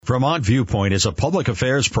Vermont Viewpoint is a public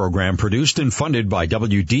affairs program produced and funded by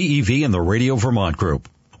WDEV and the Radio Vermont Group.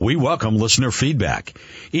 We welcome listener feedback.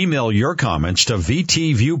 Email your comments to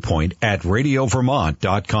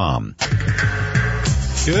vtviewpoint@radiovermont.com.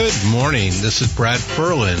 Good morning. This is Brad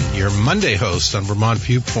Ferland, your Monday host on Vermont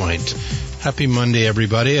Viewpoint. Happy Monday,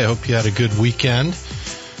 everybody. I hope you had a good weekend.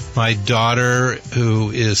 My daughter, who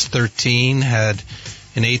is 13, had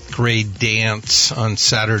an 8th grade dance on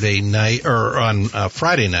Saturday night, or on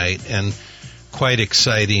Friday night, and quite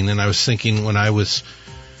exciting. And I was thinking, when I was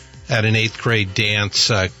at an 8th grade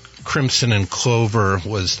dance, Crimson and Clover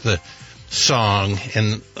was the song,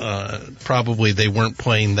 and probably they weren't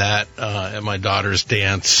playing that at my daughter's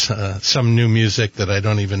dance, some new music that I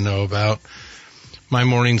don't even know about. My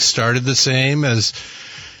morning started the same as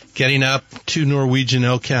getting up. 2 Norwegian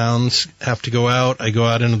elk hounds have to go out. I go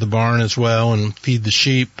out into the barn as well and feed the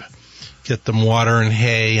sheep, get them water and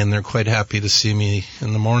hay, and they're quite happy to see me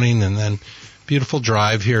in the morning. And then beautiful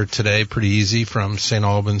drive here today, pretty easy, from St.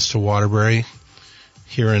 Albans to Waterbury,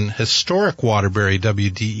 here in historic Waterbury,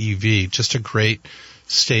 WDEV. Just a great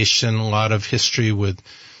station, a lot of history with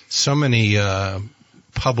so many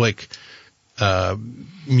public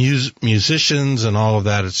musicians and all of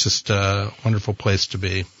that. It's just a wonderful place to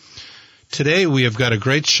be. Today we have got a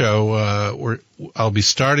great show. I'll be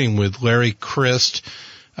starting with Larry Crist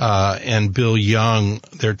and Bill Young.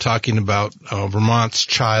 They're talking about Vermont's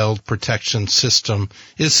child protection system.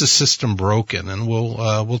 Is the system broken? And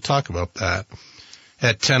we'll talk about that.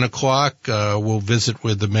 At 10 o'clock, we'll visit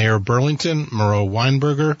with the mayor of Burlington, Miro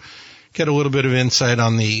Weinberger, get a little bit of insight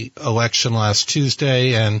on the election last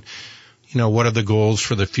Tuesday and, what are the goals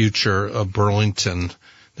for the future of Burlington.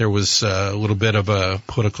 There was a little bit of a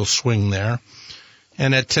political swing there.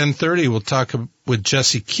 And at 10:30, we'll talk with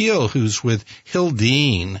Jesse Keel, who's with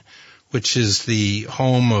Hildene, which is the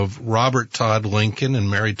home of Robert Todd Lincoln and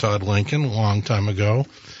Mary Todd Lincoln a long time ago,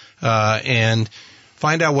 and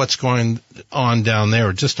find out what's going on down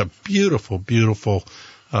there. Just a beautiful, beautiful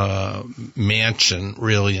mansion,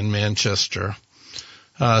 really, in Manchester.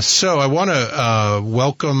 So I want to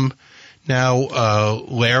welcome now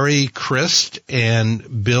Larry Crist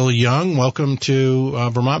and Bill Young. Welcome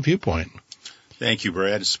to Vermont Viewpoint. Thank you,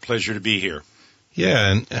 Brad. It's a pleasure to be here.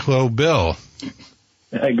 Yeah, and hello, Bill.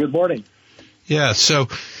 Hey, good morning. Yeah, so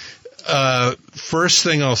first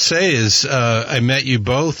thing I'll say is I met you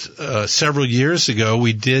both several years ago.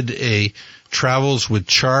 We did a Travels with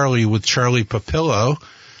Charlie Papillo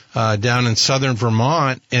down in southern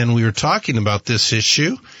Vermont, and we were talking about this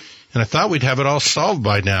issue, and I thought we'd have it all solved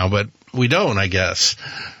by now, but we don't, I guess.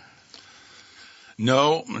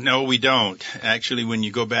 No, we don't. Actually, when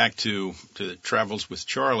you go back to the Travels with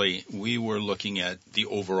Charlie, we were looking at the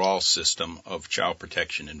overall system of child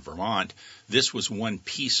protection in Vermont. This was one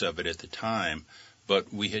piece of it at the time,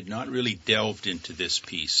 but we had not really delved into this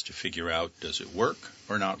piece to figure out, does it work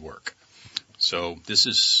or not work? So this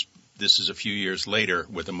is a few years later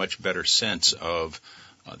with a much better sense of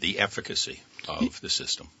the efficacy of the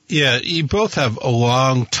system. Yeah, you both have a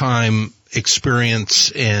long time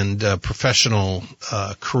experience and professional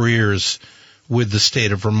careers with the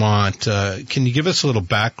state of Vermont. Can you give us a little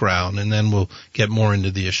background, and then we'll get more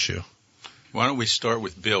into the issue? Why don't we start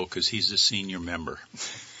with Bill, because he's the senior member.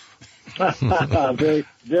 Very,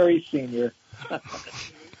 very senior.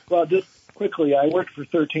 Well, just quickly, I worked for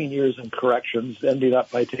 13 years in corrections, ending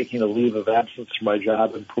up by taking a leave of absence from my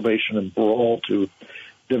job in probation and parole to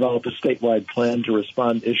develop a statewide plan to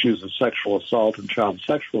respond to issues of sexual assault and child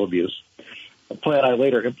sexual abuse, a plan I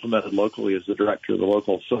later implemented locally as the director of the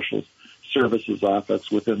local social services office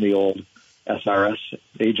within the old SRS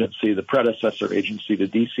agency, the predecessor agency to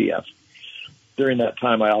DCF. During that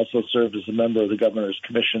time, I also served as a member of the Governor's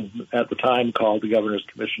Commission, at the time called the Governor's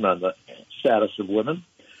Commission on the Status of Women.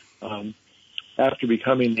 After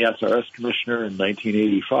becoming the SRS Commissioner in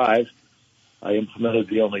 1985, I implemented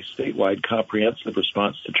the only statewide comprehensive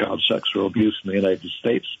response to child sexual abuse in the United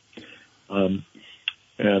States, and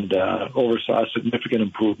oversaw significant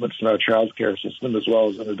improvements in our child care system, as well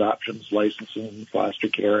as in adoptions, licensing, foster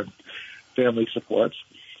care, and family supports.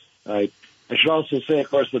 I should also say,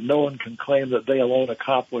 of course, that no one can claim that they alone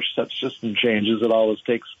accomplish such system changes. It always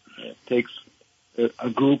takes a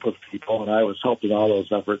group of people, and I was helped in all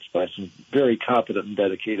those efforts by some very competent and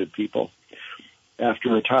dedicated people. After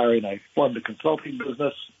retiring, I formed a consulting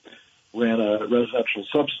business, ran a residential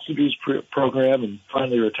substance abuse program, and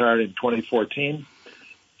finally retired in 2014.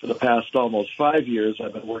 For the past almost 5 years,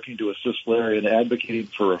 I've been working to assist Larry in advocating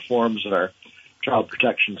for reforms in our child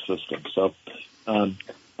protection system. So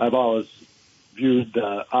I've always viewed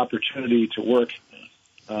the opportunity to work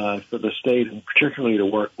for the state, and particularly to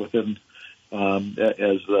work within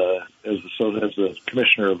as the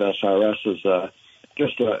commissioner of SRS is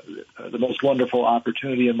just the most wonderful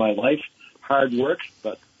opportunity in my life. Hard work,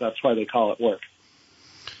 but that's why they call it work.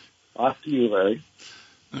 Off to you, Larry.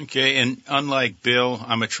 Okay, and unlike Bill,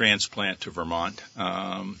 I'm a transplant to Vermont.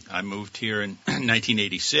 I moved here in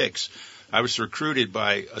 1986. I was recruited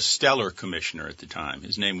by a stellar commissioner at the time.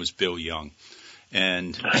 His name was Bill Young.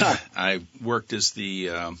 And I worked as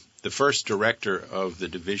the first director of the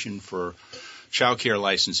Division for Child Care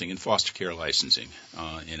Licensing and Foster Care Licensing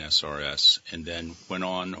in SRS, and then went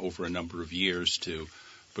on over a number of years to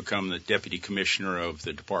become the Deputy Commissioner of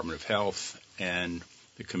the Department of Health and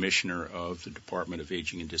the Commissioner of the Department of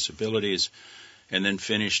Aging and Disabilities, and then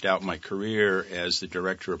finished out my career as the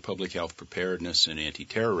Director of Public Health Preparedness and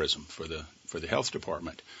Anti-Terrorism for the Health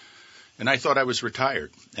Department. And I thought I was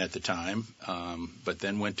retired at the time, but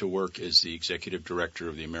then went to work as the Executive Director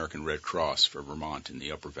of the American Red Cross for Vermont in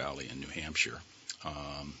the Upper Valley in New Hampshire.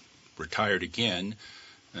 Retired again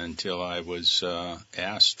until I was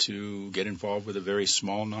asked to get involved with a very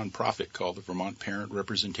small nonprofit called the Vermont Parent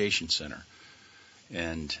Representation Center.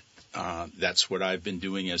 And that's what I've been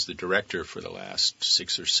doing as the director for the last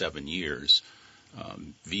 6 or 7 years.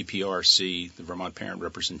 VPRC, the Vermont Parent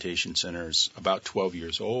Representation Center, is about 12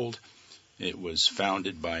 years old. It was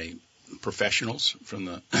founded by professionals from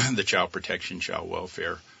the child protection, child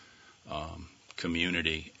welfare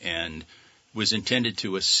community, and was intended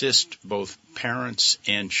to assist both parents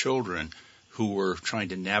and children who were trying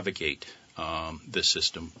to navigate the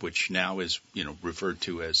system, which now is referred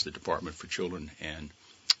to as the Department for Children and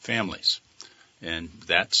Families. And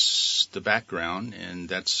that's the background, and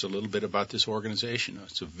that's a little bit about this organization.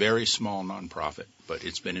 It's a very small nonprofit, but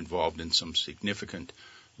it's been involved in some significant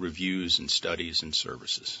reviews and studies and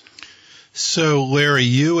services. So, Larry,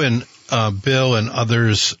 you and Bill and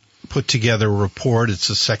others put together a report. It's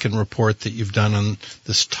the second report that you've done on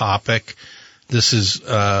this topic. This is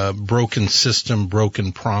broken system,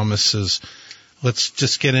 broken promises. Let's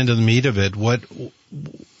just get into the meat of it.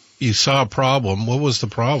 You saw a problem. What was the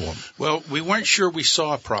problem? Well, we weren't sure we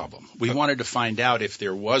saw a problem. We wanted to find out if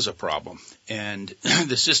there was a problem. And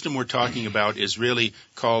the system we're talking about is really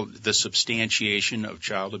called the Substantiation of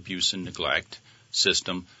Child Abuse and Neglect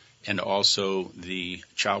System, and also the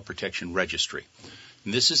Child Protection Registry.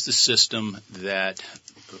 And this is the system that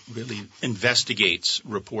really investigates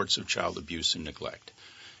reports of child abuse and neglect.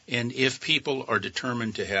 And if people are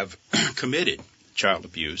determined to have committed child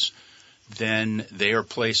abuse, then they are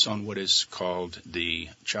placed on what is called the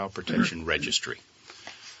Child Protection Registry.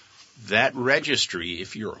 That registry,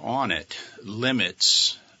 if you're on it,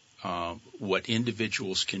 limits what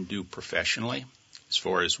individuals can do professionally as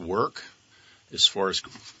far as work, as far as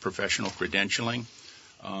professional credentialing,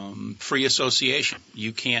 free association.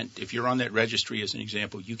 You can't, if you're on that registry, as an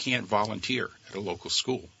example, you can't volunteer at a local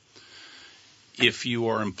school. If you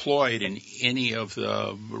are employed in any of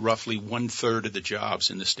the roughly 1/3 of the jobs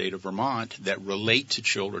in the state of Vermont that relate to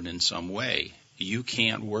children in some way, you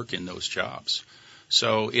can't work in those jobs.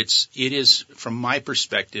 So it is, from my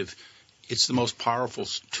perspective, it's the most powerful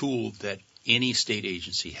tool that any state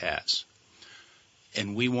agency has.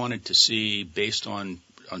 And we wanted to see, based on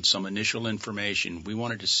some initial information, we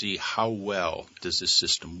wanted to see how well does this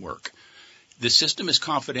system work. The system is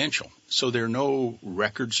confidential, so there are no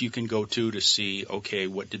records you can go to see, okay,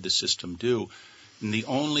 what did the system do? And the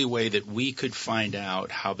only way that we could find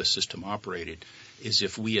out how the system operated is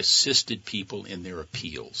if we assisted people in their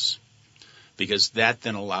appeals, because that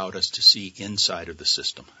then allowed us to see inside of the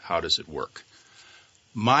system. How does it work?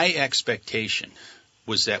 My expectation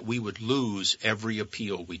was that we would lose every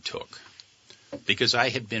appeal we took, because I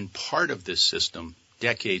had been part of this system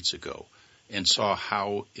decades ago and saw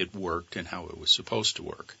how it worked and how it was supposed to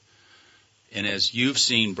work. And as you've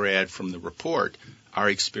seen, Brad, from the report, our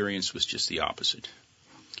experience was just the opposite.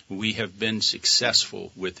 We have been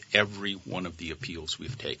successful with every one of the appeals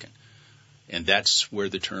we've taken. And that's where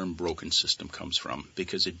the term broken system comes from,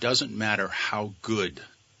 because it doesn't matter how good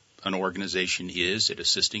an organization is at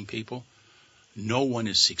assisting people. No one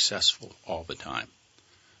is successful all the time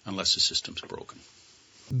unless the system's broken.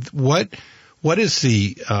 What is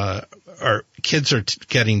our kids are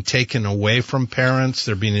getting taken away from parents.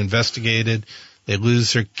 They're being investigated. They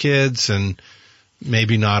lose their kids, and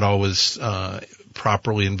maybe not always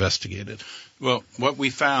properly investigated. Well, what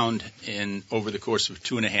we found over the course of a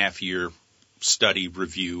 2.5-year study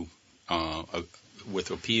review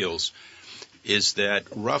with appeals is that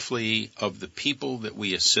roughly of the people that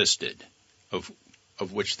we assisted, of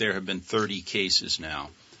which there have been 30 cases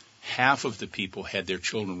now, half of the people had their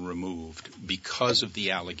children removed because of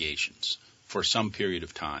the allegations. for some period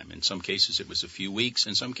of time. In some cases it was a few weeks.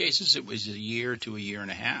 In some cases it was a year to a year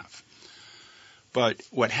and a half. But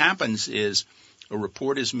what happens is a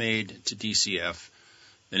report is made to DCF,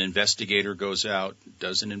 an investigator goes out,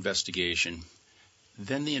 does an investigation,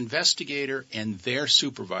 then the investigator and their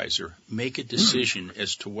supervisor make a decision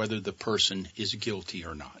as to whether the person is guilty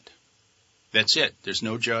or not. That's it. There's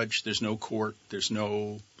no judge, there's no court, there's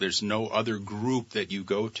no other group that you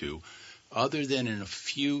go to, other than in a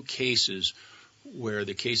few cases where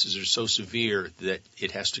the cases are so severe that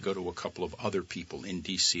it has to go to a couple of other people in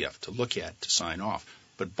DCF to look at, to sign off.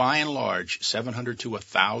 But by and large, 700 to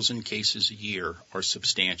 1,000 cases a year are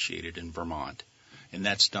substantiated in Vermont, and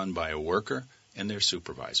that's done by a worker and their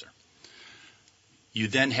supervisor. You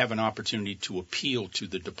then have an opportunity to appeal to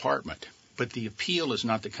the department. But the appeal is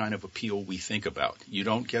not the kind of appeal we think about. You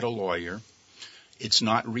don't get a lawyer. It's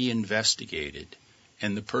not reinvestigated.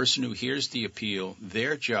 And the person who hears the appeal,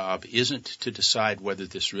 their job isn't to decide whether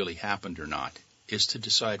this really happened or not. It's to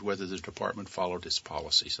decide whether the department followed its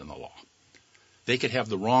policies and the law. They could have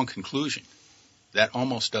the wrong conclusion. That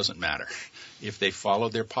almost doesn't matter. If they follow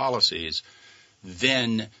their policies,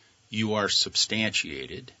 then you are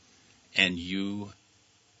substantiated and you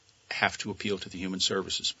have to appeal to the Human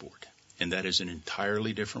Services Board. And that is an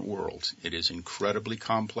entirely different world. It is incredibly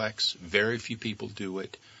complex. Very few people do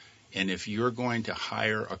it. And if you're going to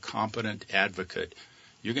hire a competent advocate,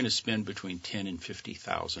 you're going to spend between $10,000 and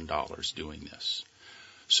 $50,000 doing this.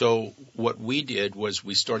 So what we did was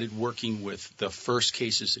we started working with the first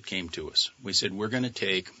cases that came to us. We said, we're going to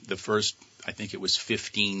take the first, I think it was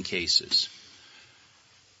 15 cases,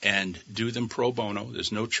 and do them pro bono.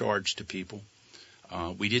 There's no charge to people.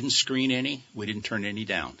 We didn't screen any. We didn't turn any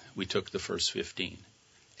down. We took the first 15.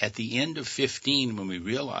 At the end of 15, when we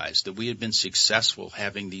realized that we had been successful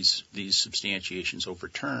having these substantiations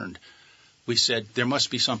overturned, we said there must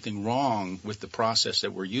be something wrong with the process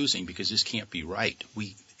that we're using because this can't be right.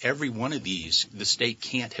 Every one of these, the state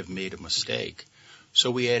can't have made a mistake. So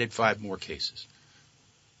we added 5 more cases.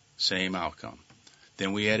 Same outcome.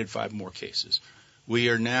 Then we added 5 more cases. We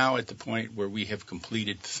are now at the point where we have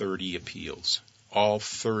completed 30 appeals. All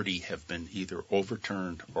 30 have been either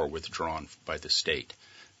overturned or withdrawn by the state.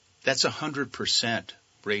 That's 100%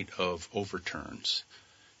 rate of overturns.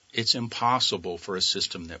 It's impossible for a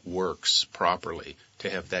system that works properly to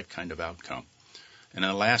have that kind of outcome. And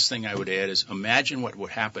the last thing I would add is imagine what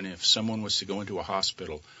would happen if someone was to go into a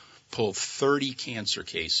hospital, pull 30 cancer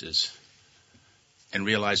cases, and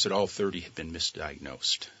realize that all 30 had been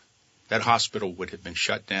misdiagnosed. That hospital would have been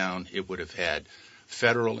shut down. It would have had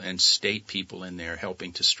federal and state people in there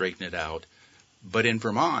helping to straighten it out. But in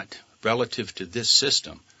Vermont, relative to this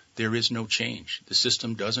system, there is no change. The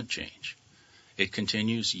system doesn't change. It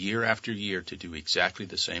continues year after year to do exactly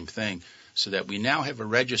the same thing, so that we now have a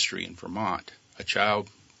registry in Vermont, a child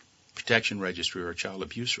protection registry or a child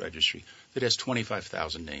abuse registry, that has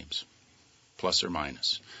 25,000 names, plus or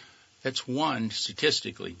minus. That's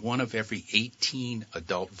statistically, one of every 18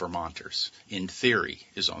 adult Vermonters, in theory,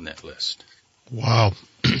 is on that list. Wow.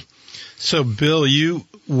 So, Bill, you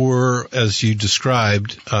were, as you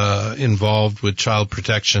described, involved with child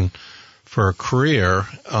protection for a career,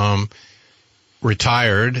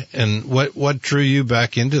 retired, and what drew you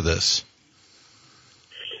back into this?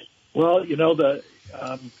 Well, the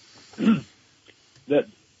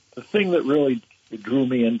thing that really drew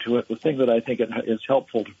me into it, the thing that I think is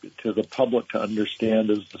helpful to the public to understand,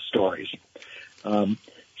 is the stories.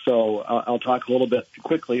 So I'll talk a little bit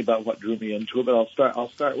quickly about what drew me into it, but I'll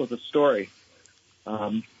start with a story.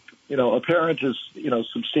 A parent is,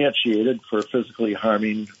 substantiated for physically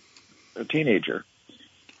harming a teenager.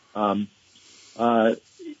 It's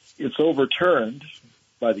overturned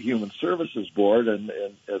by the Human Services Board and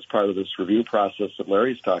as part of this review process that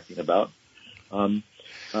Larry's talking about, due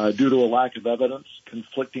to a lack of evidence,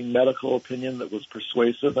 conflicting medical opinion that was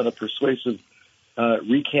persuasive, and a persuasive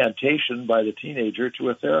recantation by the teenager to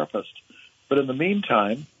a therapist. But in the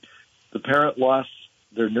meantime, the parent lost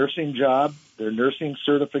their nursing job, their nursing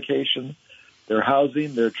certification, their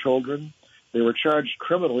housing, their children. They were charged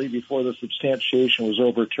criminally before the substantiation was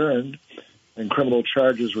overturned and criminal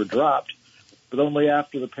charges were dropped, but only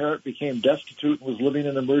after the parent became destitute and was living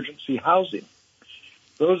in emergency housing.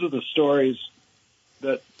 Those are the stories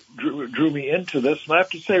that drew me into this, and I have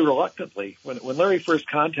to say reluctantly. When Larry first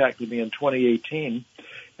contacted me in 2018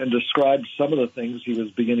 and described some of the things he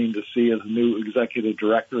was beginning to see as a new executive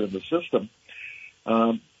director in the system,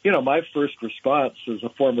 my first response as a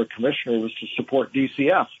former commissioner was to support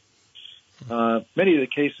DCF. Many of the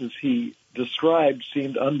cases he described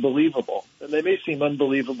seemed unbelievable, and they may seem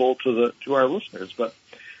unbelievable to our listeners, but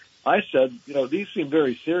I said, these seem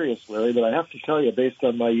very serious, Larry, but I have to tell you, based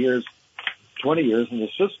on my 20 years in the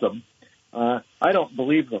system, I don't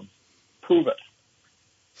believe them. Prove it.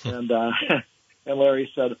 And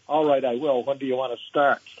Larry said, all right, I will. When do you want to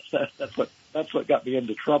start? That's what got me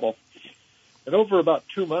into trouble. And over about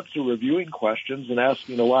 2 months of reviewing questions and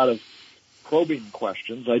asking a lot of probing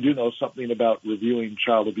questions, I do know something about reviewing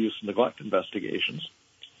child abuse and neglect investigations.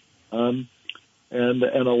 And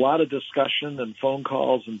a lot of discussion and phone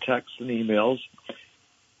calls and texts and emails,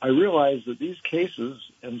 I realized that these cases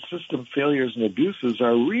and system failures and abuses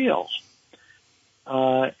are real.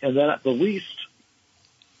 And that at the least,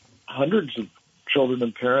 hundreds of children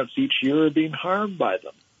and parents each year are being harmed by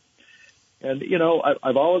them. And,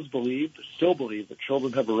 I've always believed, still believe, that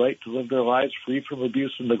children have a right to live their lives free from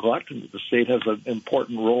abuse and neglect, and that the state has an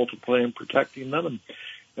important role to play in protecting them,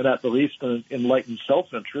 and at the least an enlightened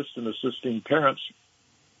self-interest in assisting parents,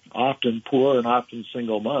 often poor and often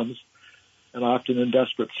single moms, and often in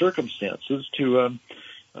desperate circumstances, to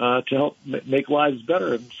help make lives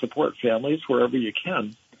better and support families wherever you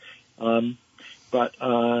can. But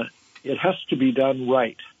it has to be done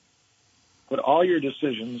right. Put all your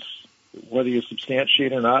decisions, whether you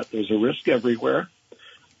substantiate or not, there's a risk everywhere.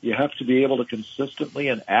 You have to be able to consistently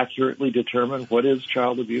and accurately determine what is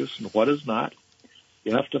child abuse and what is not.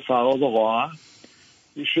 You have to follow the law.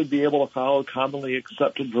 You should be able to follow commonly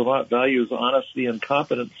accepted Vermont values, honesty and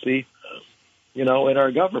competency, in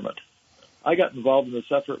our government. I got involved in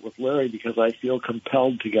this effort with Larry because I feel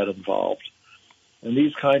compelled to get involved. And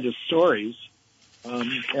these kinds of stories,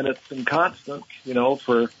 and it's been constant,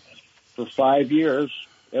 for 5 years,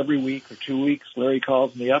 every week or 2 weeks, Larry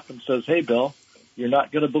calls me up and says, hey, Bill, you're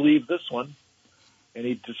not going to believe this one. And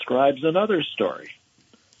he describes another story.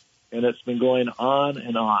 And it's been going on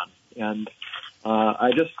and on. And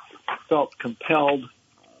I just felt compelled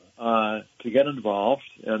to get involved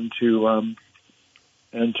and to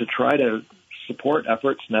try to support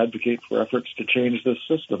efforts and advocate for efforts to change this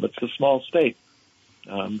system. It's a small state.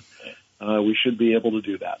 We should be able to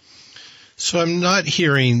do that. So I'm not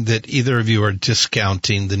hearing that either of you are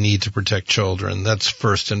discounting the need to protect children. That's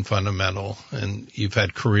first and fundamental, and you've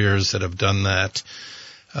had careers that have done that.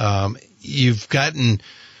 You've gotten,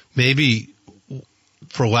 maybe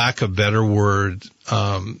for lack of a better word,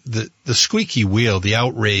 the squeaky wheel, the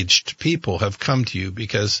outraged people have come to you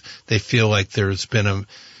because they feel like there's been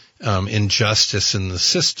injustice in the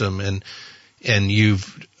system, and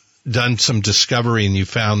you've done some discovery and you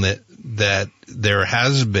found that there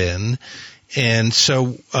has been. And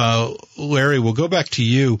so, Larry, we'll go back to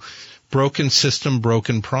you. Broken system,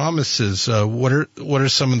 broken promises. What are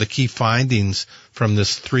some of the key findings from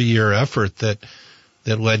this 3-year effort that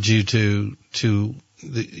led you to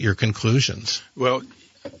your conclusions? Well,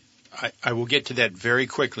 I will get to that very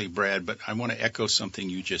quickly, Brad, but I want to echo something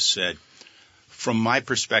you just said. From my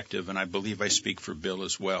perspective, and I believe I speak for Bill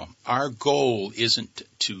as well, our goal isn't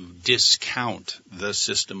to discount the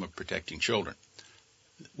system of protecting children.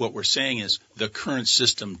 What we're saying is the current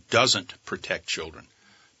system doesn't protect children,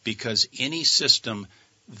 because any system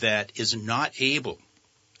that is not able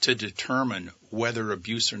to determine whether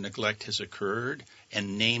abuse or neglect has occurred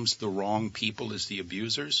and names the wrong people as the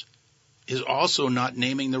abusers is also not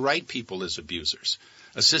naming the right people as abusers.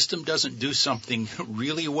 A system doesn't do something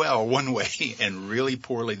really well one way and really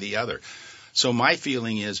poorly the other. So my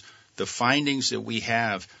feeling is the findings that we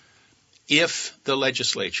have, if the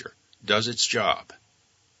legislature does its job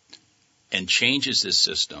and changes this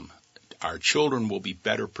system, our children will be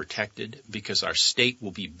better protected because our state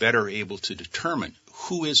will be better able to determine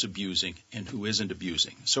who is abusing and who isn't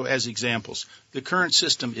abusing. So as examples, the current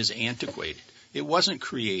system is antiquated. It wasn't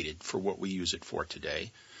created for what we use it for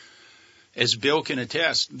today. As Bill can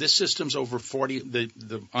attest, this system's over 40,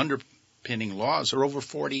 the underpinning laws are over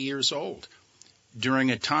 40 years old,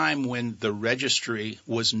 during a time when the registry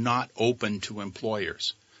was not open to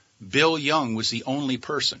employers. Bill Young was the only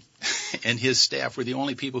person, and his staff were the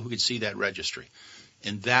only people who could see that registry,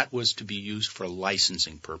 and that was to be used for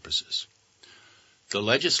licensing purposes. The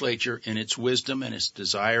legislature, in its wisdom and its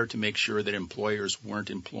desire to make sure that employers weren't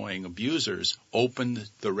employing abusers, opened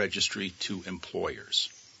the registry to employers.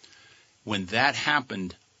 When that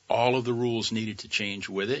happened, all of the rules needed to change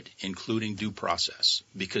with it, including due process,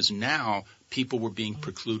 because now people were being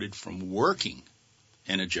precluded from working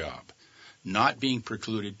in a job, not being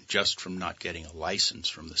precluded just from not getting a license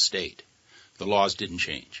from the state. The laws didn't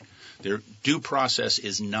change. Their due process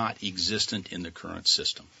is not existent in the current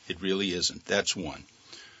system. It really isn't. That's one.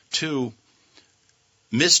 2,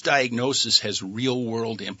 misdiagnosis has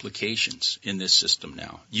real-world implications in this system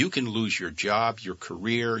now. You can lose your job, your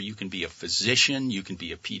career. You can be a physician. You can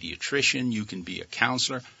be a pediatrician. You can be a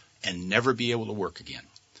counselor. and never be able to work again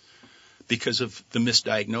because of the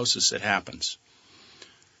misdiagnosis that happens.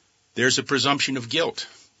 There's a presumption of guilt.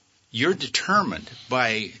 You're determined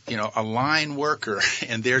by, a line worker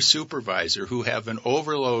and their supervisor who have an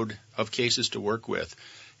overload of cases to work with,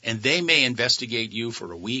 and they may investigate you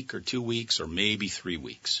for a week or 2 weeks or maybe 3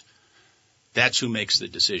 weeks. That's who makes the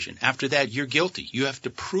decision. After that, you're guilty. You have to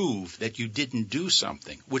prove that you didn't do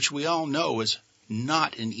something, which we all know is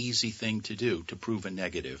not an easy thing to do, to prove a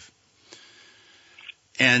negative.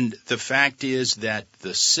 And the fact is that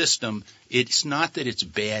the system, it's not that it's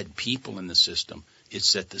bad people in the system,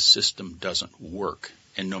 it's that the system doesn't work.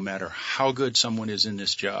 And no matter how good someone is in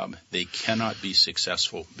this job, they cannot be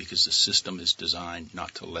successful because the system is designed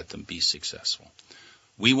not to let them be successful.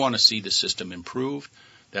 We want to see the system improved.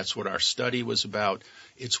 That's what our study was about.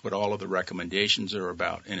 It's what all of the recommendations are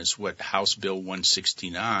about, and it's what House Bill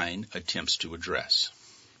 169 attempts to address.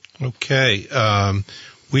 Okay.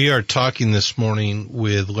 We are talking this morning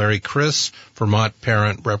with Larry Crist, Vermont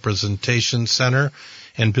Parent Representation Center,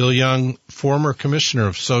 and Bill Young, former Commissioner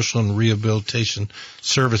of Social and Rehabilitation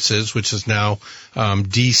Services, which is now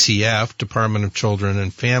DCF, Department of Children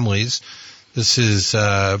and Families. This is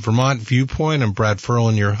Vermont Viewpoint. I'm Brad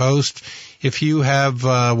Ferland, your host. If you have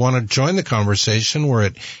want to join the conversation, we're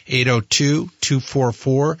at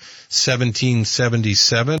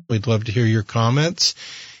 802-244-1777. We'd love to hear your comments.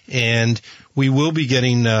 And we will be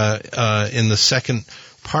getting in the second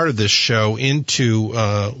part of this show into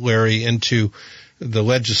Larry, into the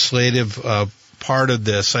legislative part of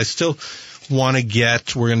this. I still want to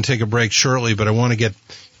we're going to take a break shortly, but I want to get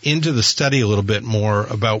into the study a little bit more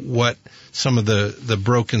about what some of the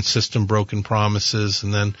broken system, broken promises,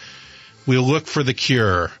 and then we'll look for the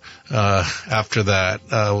cure after that.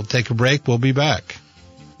 We'll take a break. We'll be back.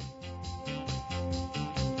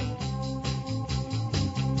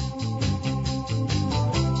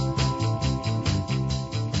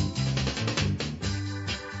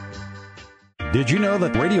 Did you know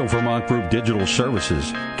that Radio Vermont Group Digital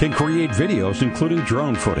Services can create videos including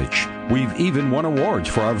drone footage? We've even won awards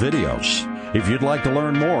for our videos. If you'd like to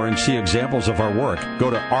learn more and see examples of our work, go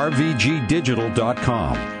to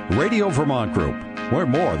rvgdigital.com. Radio Vermont Group. We're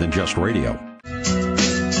more than just radio.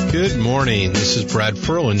 Good morning. This is Brad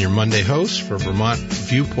Ferland, your Monday host for Vermont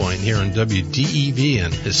Viewpoint here on WDEV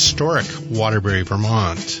in historic Waterbury,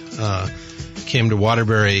 Vermont. Came to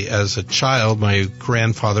Waterbury as a child. My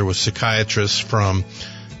grandfather was a psychiatrist from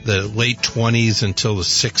the late 20s until the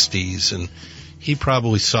 60s, and he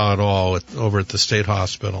probably saw it all over at the State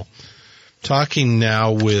Hospital. Talking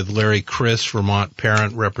now with Larry Crist, Vermont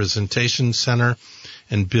Parent Representation Center,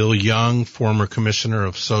 and Bill Young, former Commissioner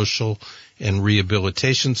of Social and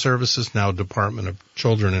Rehabilitation Services, now Department of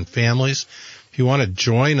Children and Families. If you want to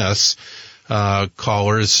join us,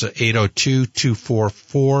 callers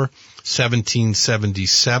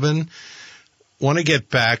 802-244-1777. Want to get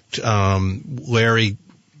back, Larry,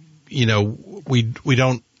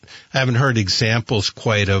 I haven't heard examples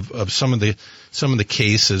quite of some of the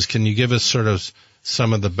cases. Can you give us sort of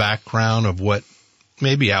some of the background of what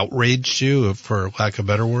maybe outraged you, for lack of a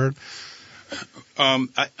better word?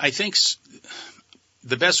 I think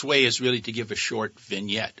the best way is really to give a short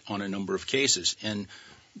vignette on a number of cases. And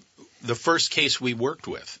the first case we worked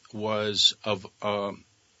with was of a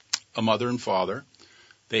mother and father.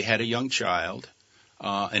 They had a young child,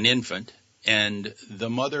 an infant, and the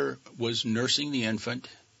mother was nursing the infant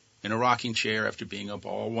in a rocking chair after being up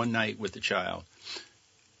all one night with the child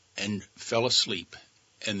and fell asleep,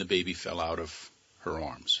 and the baby fell out of her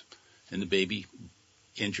arms, and the baby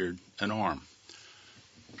injured an arm.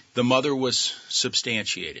 The mother was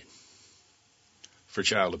substantiated for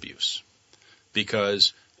child abuse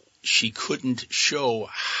because she couldn't show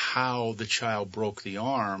how the child broke the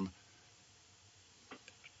arm.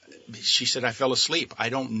 She said, I fell asleep. I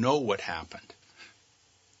don't know what happened.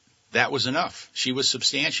 That was enough. She was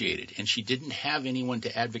substantiated, and she didn't have anyone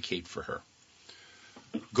to advocate for her.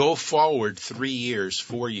 Go forward 3 years,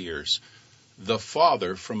 4 years. The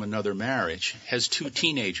father from another marriage has 2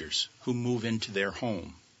 teenagers who move into their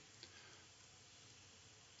home.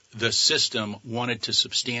 The system wanted to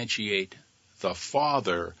substantiate the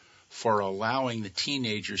father for allowing the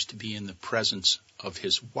teenagers to be in the presence of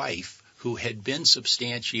his wife, who had been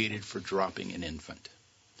substantiated for dropping an infant.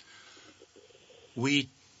 We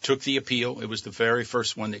took the appeal. It was the very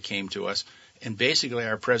first one that came to us. And basically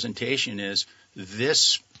our presentation is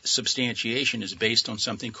this substantiation is based on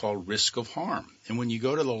something called risk of harm. And when you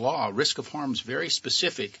go to the law, risk of harm is very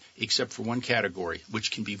specific except for one category,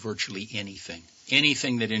 which can be virtually anything.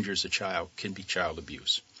 Anything that injures a child can be child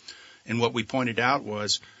abuse. And what we pointed out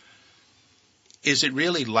was Is it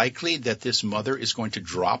really likely that this mother is going to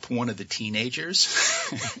drop one of the teenagers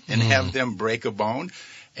and have them break a bone?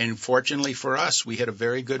 And fortunately for us, we had a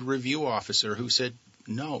very good review officer who said,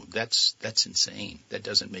 no, that's insane. That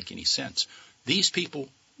doesn't make any sense. These people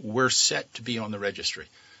were set to be on the registry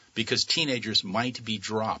because teenagers might be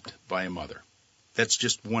dropped by a mother. That's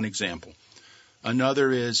just one example.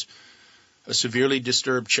 Another is a severely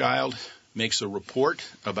disturbed child makes a report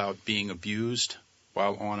about being abused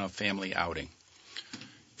while on a family outing.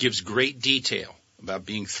 Gives great detail about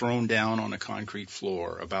being thrown down on a concrete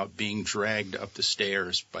floor, about being dragged up the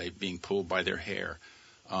stairs by being pulled by their hair,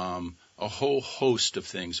 a whole host of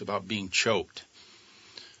things about being choked.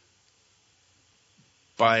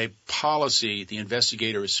 By policy, the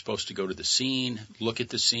investigator is supposed to go to the scene, look at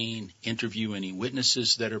the scene, interview any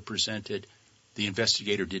witnesses that are presented. The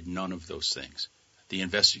investigator did none of those things. The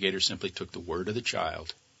investigator simply took the word of the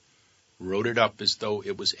child, wrote it up as though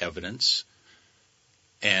it was evidence,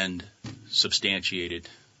 and substantiated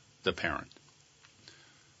the parent.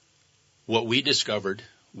 What we discovered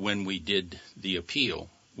when we did the appeal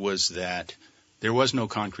was that there was no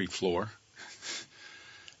concrete floor,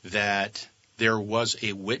 that there was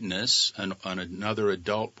a witness, another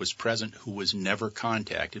adult was present who was never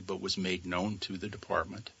contacted but was made known to the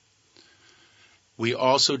department. We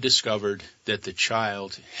also discovered that the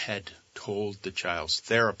child had told the child's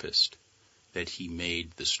therapist that he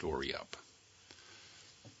made the story up.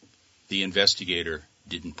 The investigator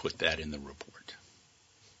didn't put that in the report.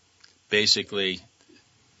 Basically,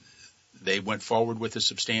 they went forward with a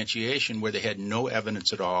substantiation where they had no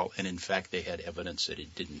evidence at all, and in fact they had evidence that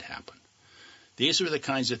it didn't happen. These are the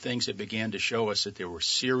kinds of things that began to show us that there were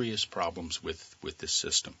serious problems with this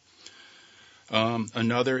system.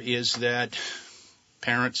 Another is that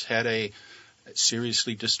parents had a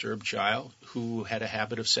seriously disturbed child who had a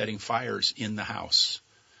habit of setting fires in the house.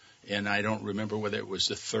 And I don't remember whether it was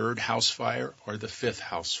the third house fire or the fifth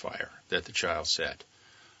house fire that the child set.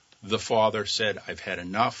 The father said, I've had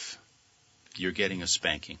enough. You're getting a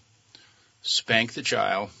spanking. Spanked the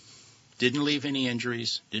child. Didn't leave any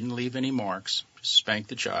injuries. Didn't leave any marks. Just spanked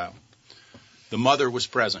the child. The mother was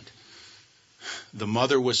present. The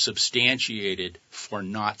mother was substantiated for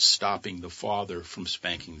not stopping the father from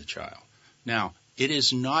spanking the child. Now, it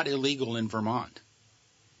is not illegal in Vermont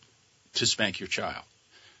to spank your child.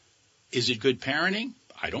 Is it good parenting?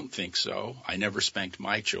 I don't think so. I never spanked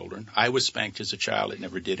my children. I was spanked as a child. It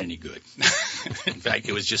never did any good. In fact,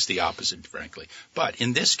 it was just the opposite, frankly. But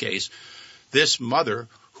in this case, this mother,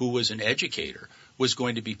 who was an educator, was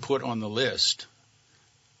going to be put on the list,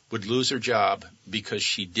 would lose her job because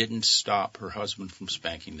she didn't stop her husband from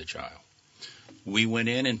spanking the child. We went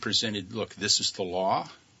in and presented, look, this is the law.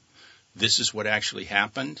 This is what actually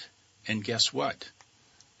happened. And guess what?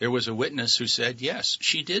 There was a witness who said, yes,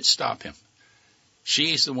 she did stop him.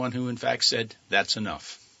 She's the one who, in fact, said, that's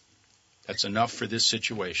enough. That's enough for this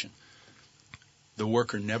situation. The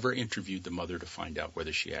worker never interviewed the mother to find out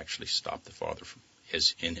whether she actually stopped the father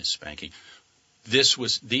in his spanking.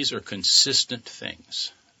 These are consistent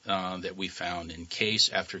things that we found in case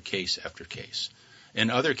after case after case. In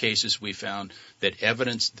other cases, we found that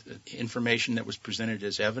information that was presented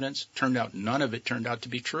as evidence, none of it turned out to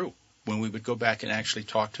be true. When we would go back and actually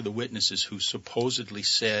talk to the witnesses who supposedly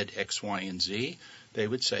said X, Y, and Z, they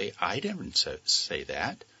would say, I didn't say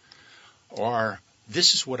that. Or,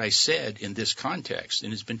 this is what I said in this context,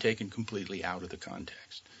 and it's been taken completely out of the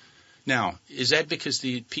context. Now, is that because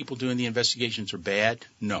the people doing the investigations are bad?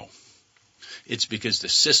 No. It's because the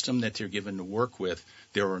system that they're given to work with,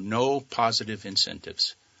 there are no positive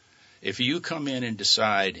incentives. If you come in and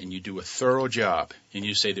decide and you do a thorough job and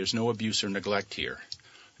you say there's no abuse or neglect here,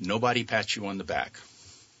 nobody pats you on the back.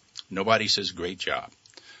 Nobody says, great job.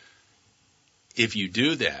 If you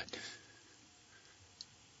do that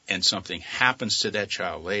and something happens to that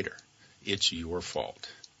child later, it's your fault.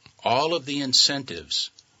 All of the incentives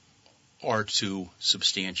are to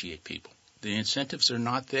substantiate people. The incentives are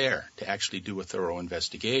not there to actually do a thorough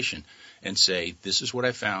investigation and say, this is what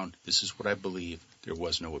I found, this is what I believe, there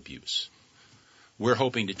was no abuse. We're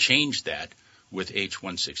hoping to change that with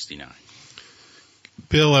H-169.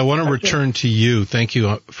 Bill, I want to return to you. Thank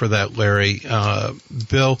you for that, Larry.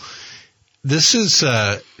 Bill, this is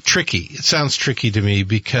tricky. It sounds tricky to me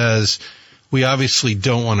because we obviously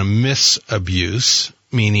don't want to miss abuse,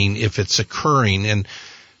 meaning if it's occurring. And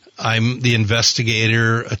I'm the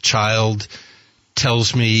investigator. A child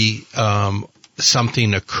tells me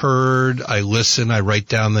something occurred. I listen. I write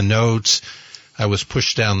down the notes. I was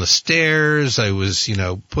pushed down the stairs. I was,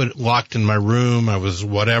 locked in my room. I was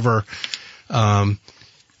whatever.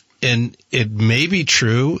 and it may be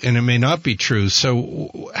true and it may not be true.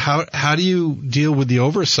 So how do you deal with the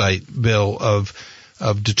oversight, Bill, of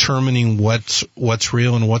determining what's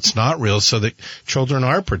real and what's not real so that children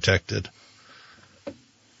are protected?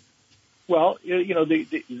 Well,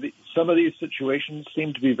 some of these situations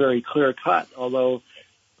seem to be very clear-cut, although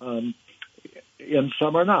and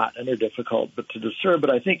some are not, and they're difficult to discern. But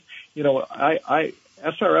I think,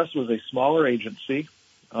 SRS was a smaller agency.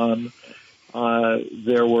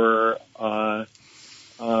 There were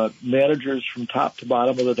managers from top to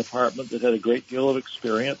bottom of the department that had a great deal of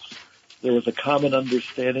experience. There was a common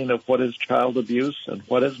understanding of what is child abuse and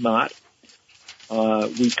what is not.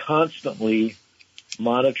 We constantly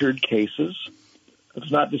monitored cases. It's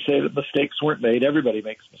not to say that mistakes weren't made. Everybody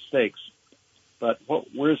makes mistakes. But what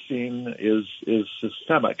we're seeing is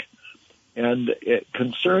systemic. And it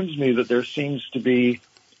concerns me that there seems to be,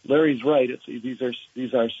 Larry's right,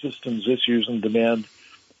 these are systems issues and demand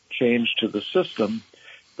change to the system.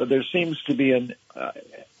 But there seems to be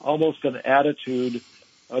almost an attitude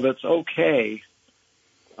of it's okay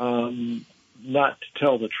not to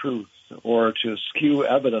tell the truth or to skew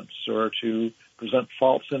evidence or to present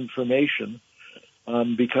false information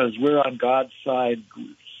because we're on God's side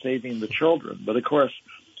saving the children. But, of course,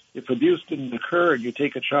 if abuse didn't occur and you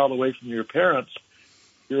take a child away from your parents,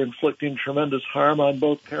 you're inflicting tremendous harm on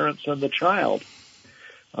both parents and the child.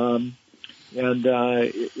 It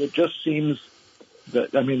just seems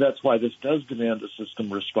that, that's why this does demand a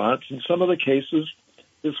system response. In some of the cases,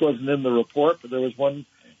 this wasn't in the report, but there was one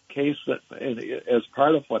case that, as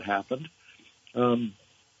part of what happened,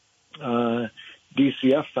 DCF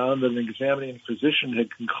found that an examining physician had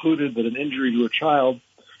concluded that an injury to a child,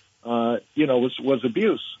 was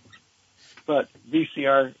abuse. But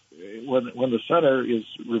VCR, when the center is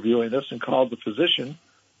reviewing this and called the physician,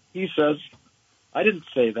 he says, I didn't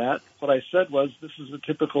say that. What I said was, this is a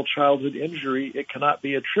typical childhood injury. It cannot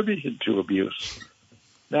be attributed to abuse.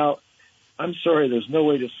 Now, I'm sorry, there's no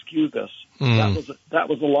way to skew this. That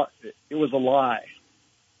was a lie. It was a lie.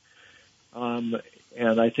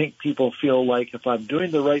 And I think people feel like if I'm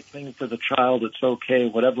doing the right thing for the child, it's okay,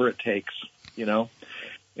 whatever it takes,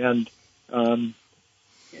 And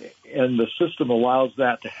the system allows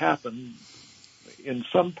that to happen in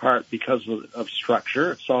some part because of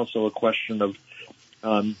structure. It's also a question of,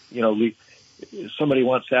 somebody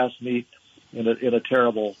once asked me in a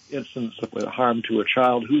terrible instance of harm to a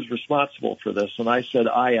child, who's responsible for this? And I said,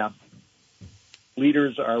 I am.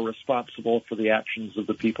 Leaders are responsible for the actions of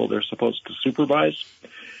the people they're supposed to supervise.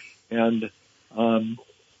 And,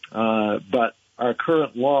 but our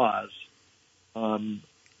current laws,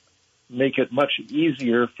 make it much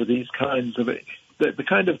easier for these kinds of the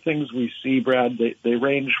kind of things we see, Brad. They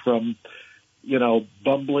range from,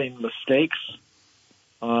 bumbling mistakes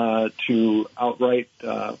to outright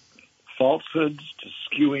falsehoods, to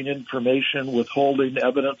skewing information, withholding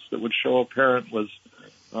evidence that would show a parent was,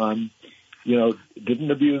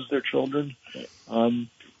 didn't abuse their children. There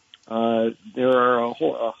are a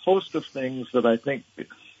host of things that I think.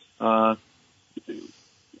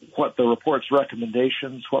 What the report's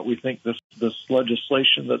recommendations, what we think this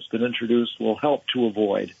legislation that's been introduced will help to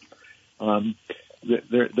avoid.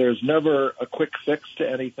 There's never a quick fix to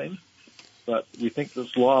anything, but we think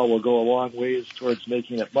this law will go a long ways towards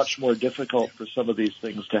making it much more difficult for some of these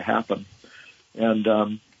things to happen.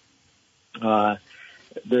 And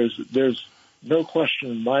there's no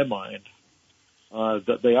question in my mind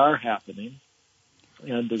that they are happening.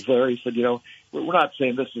 And as Larry said, we're not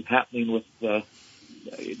saying this is happening with the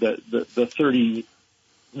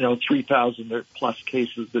 3,000 plus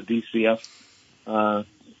cases that DCF,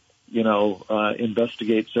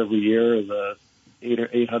 investigates every year, the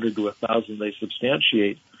 800 to 1,000 they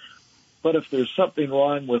substantiate. But if there's something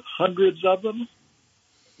wrong with hundreds of them,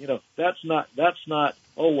 that's not,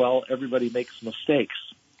 oh, well, everybody makes mistakes.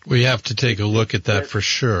 We have to take a look at that for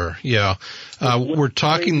sure. Yeah. We're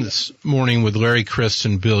talking this morning with Larry Crist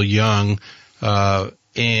and Bill Young,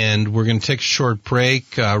 and we're going to take a short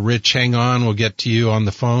break. Rich, hang on. We'll get to you on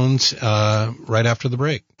the phones right after the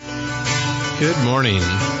break. Good morning.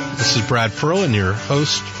 This is Brad Ferland, your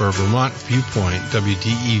host for Vermont Viewpoint,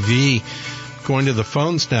 WDEV. Going to the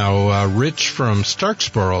phones now. Rich from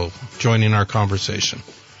Starksboro joining our conversation.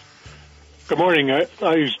 Good morning.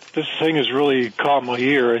 This thing has really caught my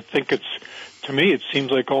ear. I think to me, it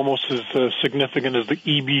seems like almost as significant as the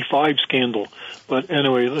EB5 scandal. But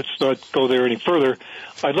anyway, let's not go there any further.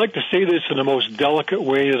 I'd like to say this in the most delicate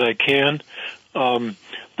way that I can.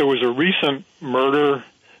 There was a recent murder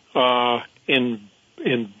in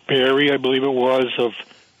Barrie, I believe it was, of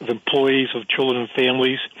employees of children and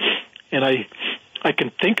families, and I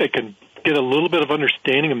can get a little bit of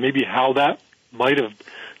understanding of maybe how that might have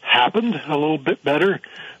happened a little bit better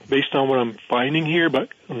based on what I'm finding here, but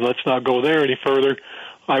let's not go there any further.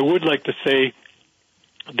 I would like to say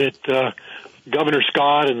that Governor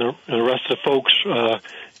Scott and the rest of the folks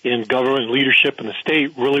in government and leadership in the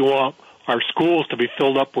state really want our schools to be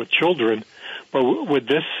filled up with children. But with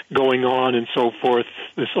this going on and so forth,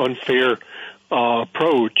 this unfair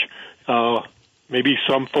approach, maybe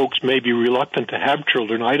some folks may be reluctant to have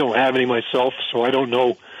children. I don't have any myself, so I don't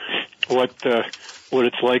know what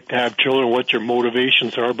it's like to have children, what your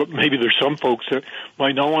motivations are, but maybe there's some folks that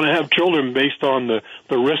might not want to have children based on the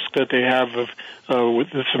risk that they have of with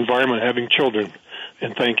this environment having children.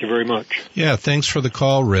 And thank you very much. Yeah, thanks for the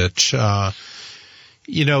call, Rich.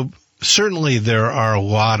 Certainly there are a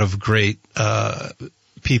lot of great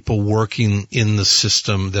people working in the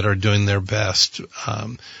system that are doing their best,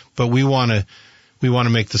 but we want to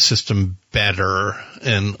make the system better.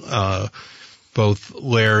 And both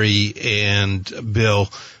Larry and Bill,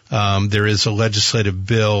 there is a legislative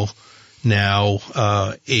bill now,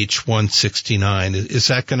 H-169. Is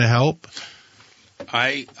that going to help?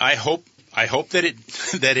 I hope that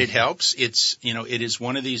it helps. It is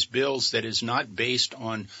one of these bills that is not based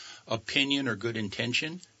on opinion or good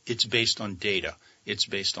intention. It's based on data. It's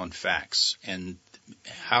based on facts. And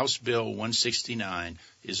House Bill 169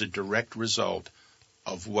 is a direct result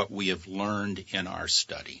of what we have learned in our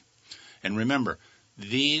study. And remember,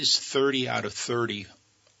 these 30 out of 30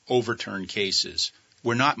 overturned cases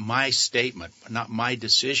were not my statement, not my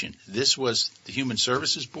decision. This was the Human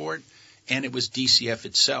Services Board, and it was DCF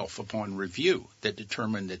itself upon review that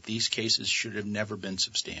determined that these cases should have never been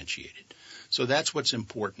substantiated. So that's what's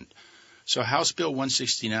important. So House Bill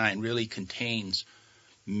 169 really contains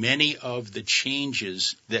many of the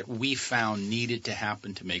changes that we found needed to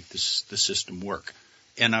happen to make the system work.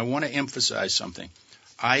 And I want to emphasize something.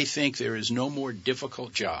 I think there is no more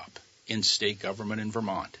difficult job in state government in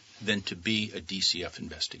Vermont than to be a DCF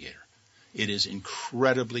investigator. It is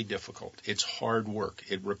incredibly difficult. It's hard work.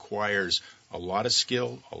 It requires a lot of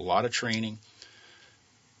skill, a lot of training.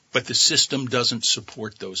 But the system doesn't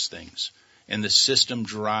support those things. And the system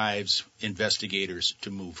drives investigators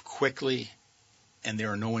to move quickly, and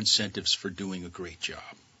there are no incentives for doing a great job.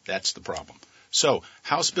 That's the problem. So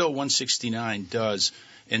House Bill 169 does,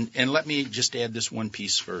 and let me just add this one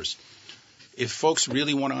piece first. If folks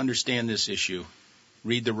really want to understand this issue,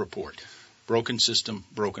 read the report, Broken System,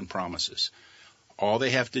 Broken Promises. All they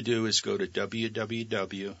have to do is go to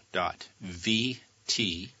www.vtprc.org,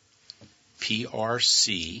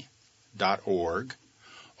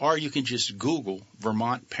 or you can just Google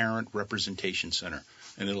Vermont Parent Representation Center,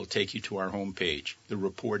 and it'll take you to our homepage. The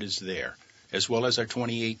report is there, as well as our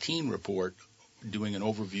 2018 report doing an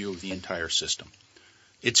overview of the entire system.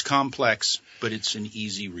 It's complex, but it's an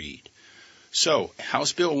easy read. So,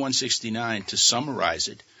 House Bill 169, to summarize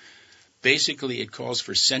it, basically it calls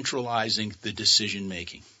for centralizing the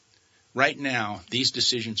decision-making. Right now, these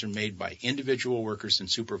decisions are made by individual workers and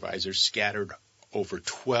supervisors scattered over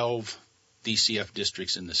 12 DCF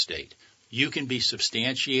districts in the state. You can be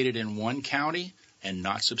substantiated in one county and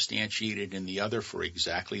not substantiated in the other for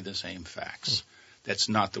exactly the same facts. That's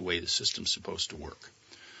not the way the system's supposed to work.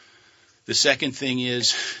 The second thing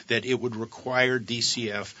is that it would require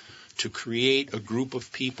DCF to create a group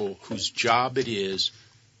of people whose job it is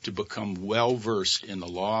to become well-versed in the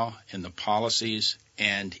law, in the policies,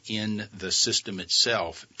 and in the system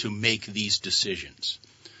itself to make these decisions,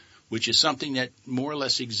 which is something that more or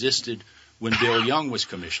less existed when Bill Young was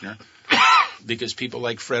commissioner, because people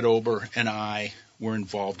like Fred Ober and I were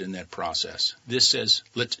involved in that process. This says,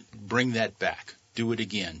 let's bring that back. Do it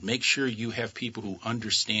again. Make sure you have people who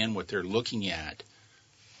understand what they're looking at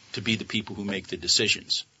to be the people who make the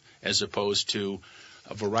decisions, as opposed to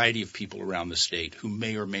a variety of people around the state who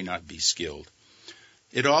may or may not be skilled.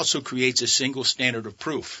 It also creates a single standard of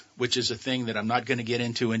proof, which is a thing that I'm not going to get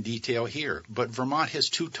into in detail here. But Vermont has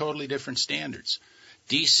two totally different standards.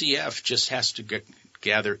 DCF just has to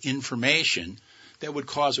gather information that would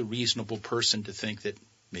cause a reasonable person to think that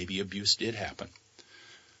maybe abuse did happen.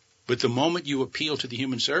 But the moment you appeal to the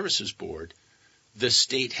Human Services Board, the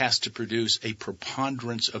state has to produce a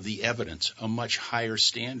preponderance of the evidence, a much higher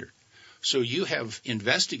standard. So you have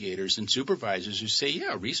investigators and supervisors who say,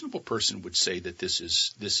 yeah, a reasonable person would say that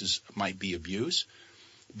this might be abuse.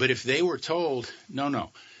 But if they were told,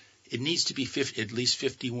 no, it needs to be at least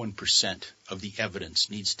 51% of the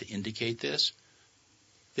evidence needs to indicate this,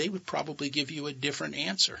 they would probably give you a different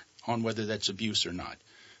answer on whether that's abuse or not.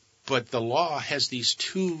 But the law has these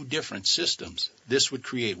two different systems. This would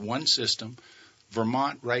create one system.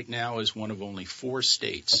 Vermont right now is one of only 4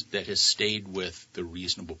 states that has stayed with the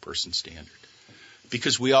reasonable person standard.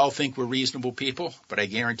 Because we all think we're reasonable people, but I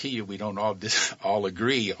guarantee you we don't all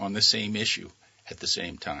agree on the same issue at the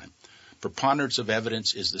same time. Preponderance of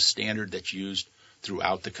evidence is the standard that's used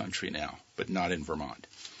throughout the country now, but not in Vermont.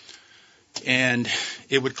 And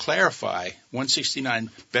it would clarify, 169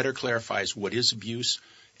 better clarifies what is abuse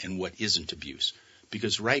and what isn't abuse.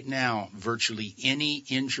 Because right now, virtually any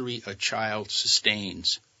injury a child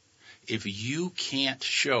sustains, if you can't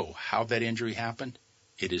show how that injury happened,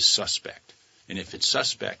 it is suspect. And if it's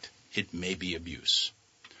suspect, it may be abuse.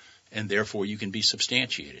 And therefore, you can be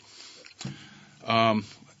substantiated.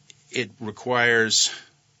 It requires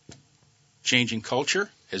changing culture,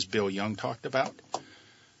 as Bill Young talked about,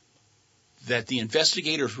 that the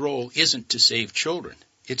investigator's role isn't to save children.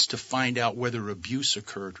 It's to find out whether abuse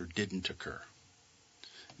occurred or didn't occur.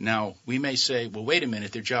 Now, we may say, well, wait a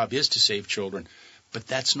minute, their job is to save children, but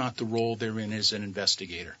that's not the role they're in as an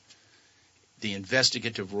investigator. The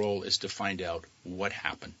investigative role is to find out what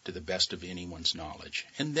happened to the best of anyone's knowledge,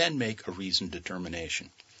 and then make a reasoned determination.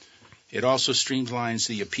 It also streamlines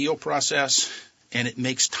the appeal process, and it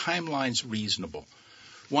makes timelines reasonable.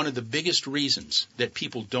 One of the biggest reasons that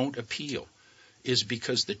people don't appeal is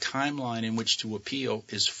because the timeline in which to appeal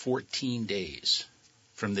is 14 days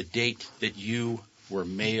from the date that you were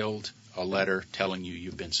mailed a letter telling you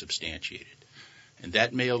you've been substantiated. And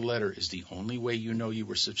that mailed letter is the only way you know you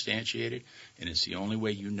were substantiated, and it's the only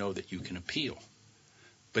way you know that you can appeal.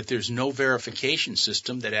 But there's no verification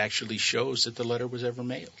system that actually shows that the letter was ever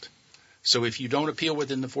mailed. So if you don't appeal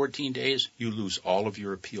within the 14 days, you lose all of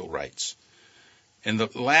your appeal rights. And the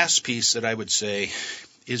last piece that I would say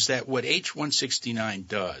is that what H-169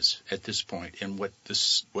 does at this point, and what the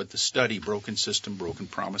study Broken System, Broken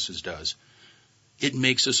Promises does, it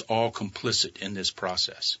makes us all complicit in this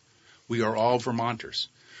process. We are all Vermonters.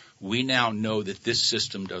 We now know that this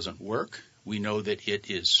system doesn't work. We know that it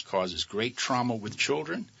causes great trauma with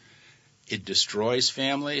children. It destroys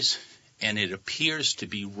families, and it appears to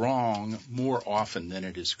be wrong more often than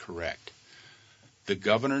it is correct. The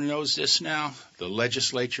governor knows this now. The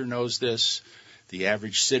legislature knows this. The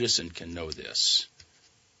average citizen can know this.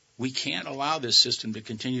 We can't allow this system to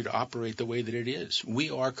continue to operate the way that it is.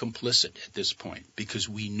 We are complicit at this point because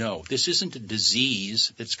we know this isn't a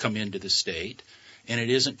disease that's come into the state, and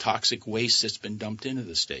it isn't toxic waste that's been dumped into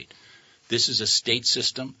the state. This is a state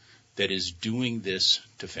system that is doing this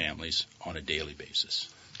to families on a daily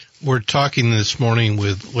basis. We're talking this morning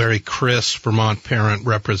with Larry Crist, Vermont Parent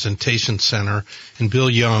Representation Center, and Bill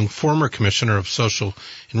Young, former Commissioner of Social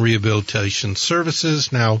and Rehabilitation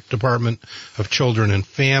Services, now Department of Children and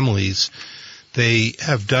Families. They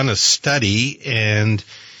have done a study and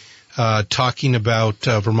talking about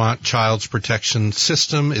Vermont Child's Protection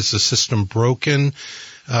System. Is the system broken?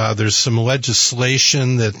 There's some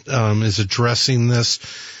legislation that is addressing this.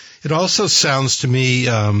 It also sounds to me,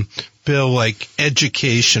 Bill, like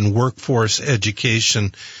education, workforce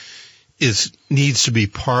education needs to be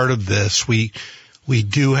part of this. We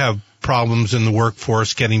do have problems in the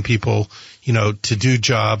workforce getting people, to do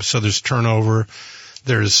jobs. So there's turnover.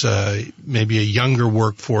 There's maybe a younger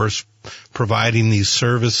workforce providing these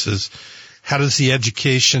services. How does the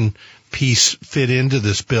education piece fit into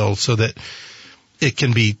this bill so that it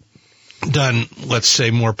can be done, let's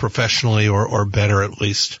say, more professionally or better at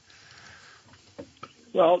least?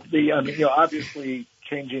 Well, obviously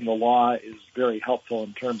changing the law is very helpful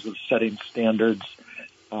in terms of setting standards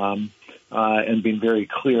and being very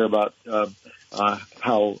clear about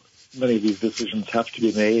how many of these decisions have to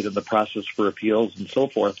be made and the process for appeals and so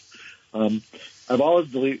forth. I've always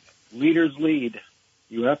believed leaders lead.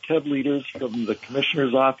 You have to have leaders from the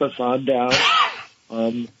commissioner's office on down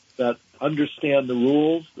that understand the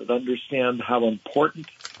rules, that understand how important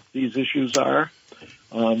these issues are,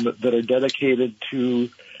 that are dedicated to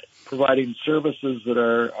providing services that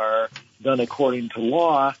are done according to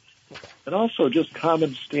law, and also just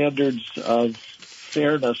common standards of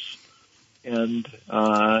fairness and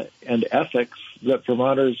ethics that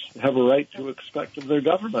Vermonters have a right to expect of their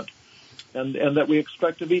government, and that we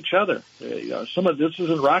expect of each other. Some of this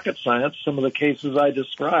isn't rocket science. Some of the cases I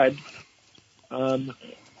described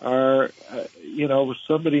are,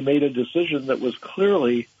 somebody made a decision that was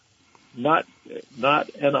clearly not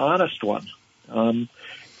an honest one. Many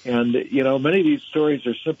of these stories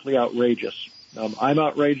are simply outrageous. I'm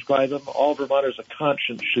outraged by them. All Vermonters of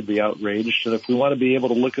conscience should be outraged. And if we want to be able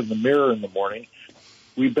to look in the mirror in the morning,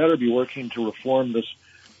 we better be working to reform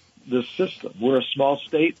this system. We're a small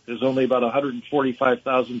state. There's only about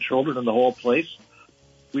 145,000 children in the whole place.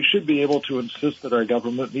 We should be able to insist that our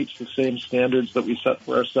government meets the same standards that we set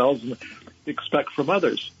for ourselves. expect from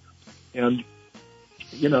others. And,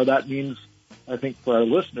 that means, I think, for our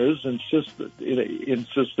listeners, insist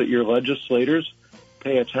that your legislators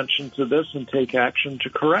pay attention to this and take action to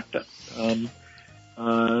correct it. And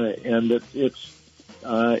it's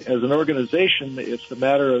as an organization, it's a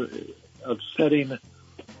matter of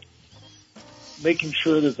making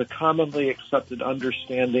sure there's a commonly accepted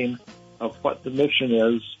understanding of what the mission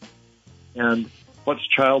is and what's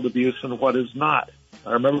child abuse and what is not.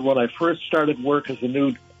 I remember when I first started work as a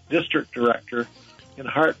new district director in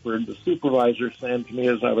Hartford, the supervisor saying to me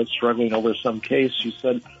as I was struggling over some case, she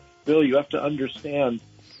said, "Bill, you have to understand."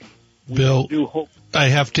 Bill, I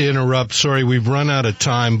have to interrupt. Sorry, we've run out of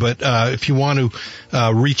time, but if you want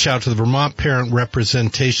to reach out to the Vermont Parent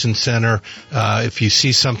Representation Center, if you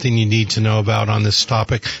see something you need to know about on this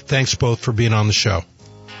topic, thanks both for being on the show.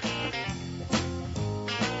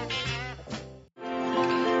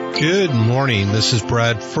 Good morning. This is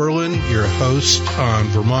Brad Ferland, your host on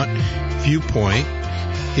Vermont Viewpoint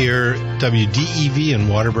here at WDEV in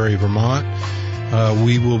Waterbury, Vermont.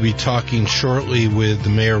 We will be talking shortly with the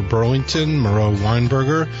mayor of Burlington, Miro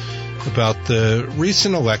Weinberger, about the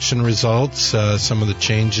recent election results, some of the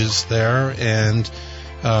changes there, and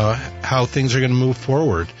how things are going to move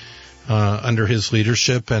forward under his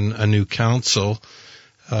leadership and a new council.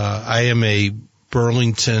 I am a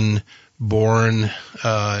Burlington-born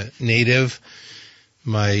native.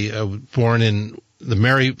 Born in the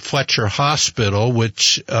Mary Fletcher Hospital,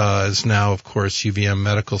 which is now, of course, UVM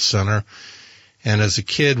Medical Center. And as a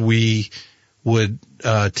kid, we would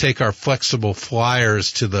take our flexible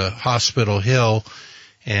flyers to the hospital hill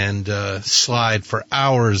and slide for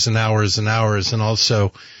hours and hours and hours, and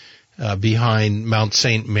also behind Mount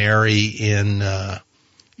St. Mary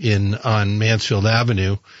on Mansfield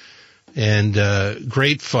Avenue. And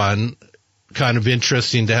great fun, kind of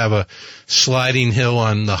interesting to have a sliding hill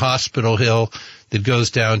on the hospital hill that goes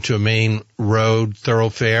down to a main road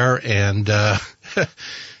thoroughfare, and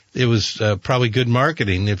it was probably good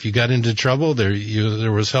marketing. If you got into trouble,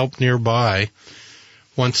 there was help nearby.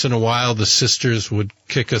 Once in a while, the sisters would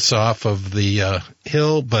kick us off of the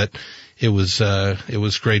hill, but it was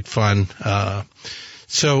great fun.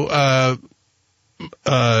 So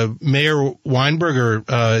Mayor Weinberger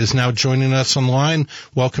is now joining us online.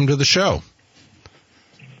 Welcome to the show.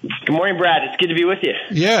 Good morning, Brad. It's good to be with you.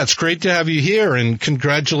 Yeah, it's great to have you here, and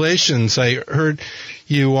congratulations. I heard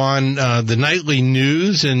you on the nightly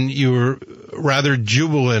news, and you were rather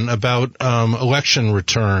jubilant about election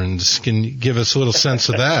returns. Can you give us a little sense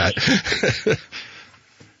of that?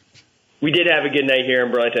 We did have a good night here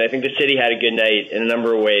in Burlington. I think the city had a good night in a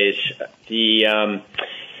number of ways. We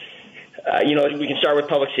can start with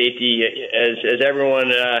public safety. As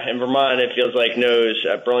everyone in Vermont, it feels like, knows,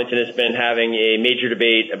 Burlington has been having a major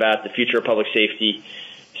debate about the future of public safety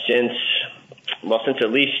since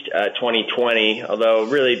at least 2020, although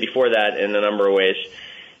really before that in a number of ways.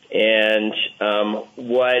 And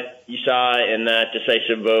what you saw in that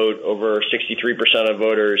decisive vote, over 63% of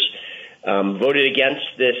voters voted against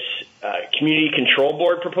this community control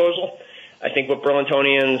board proposal. I think what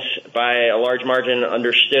Burlingtonians, by a large margin,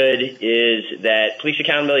 understood is that police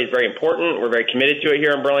accountability is very important. We're very committed to it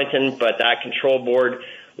here in Burlington, but that control board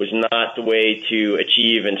was not the way to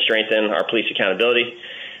achieve and strengthen our police accountability.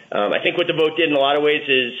 I think what the vote did in a lot of ways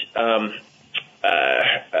is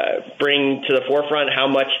bring to the forefront how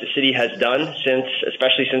much the city has done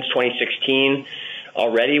especially since 2016.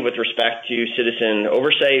 Already with respect to citizen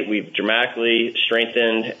oversight. We've dramatically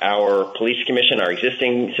strengthened our police commission, our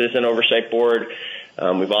existing citizen oversight board.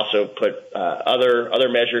 We've also put other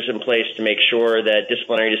measures in place to make sure that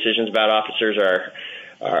disciplinary decisions about officers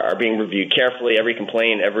are being reviewed carefully. Every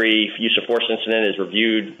complaint, every use of force incident is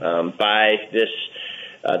reviewed by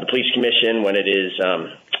the police commission. When it is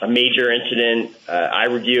a major incident, I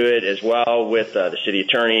review it as well with the city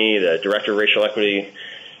attorney, the director of racial equity,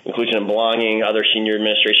 inclusion and belonging, other senior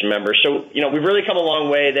administration members. So, we've really come a long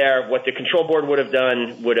way there. What the control board would have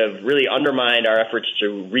done would have really undermined our efforts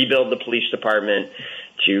to rebuild the police department,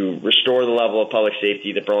 to restore the level of public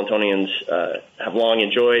safety that Burlingtonians have long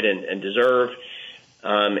enjoyed and deserve,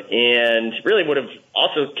 and really would have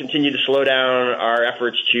also continued to slow down our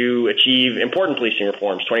efforts to achieve important policing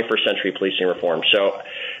reforms, 21st century policing reforms. So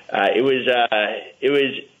it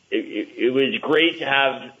was great to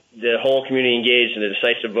have the whole community engaged in a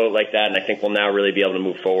decisive vote like that, and I think we'll now really be able to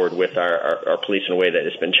move forward with our police in a way that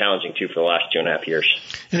has been challenging, too, for the last 2.5 years.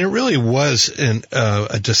 And it really was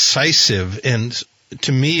a decisive and,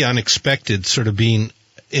 to me, unexpected, sort of being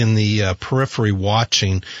in the periphery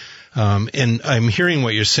watching, And I'm hearing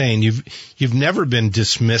what you're saying. You've never been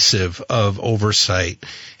dismissive of oversight.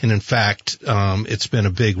 And in fact, it's been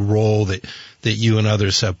a big role that you and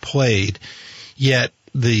others have played. Yet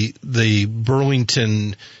the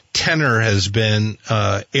Burlington tenor has been,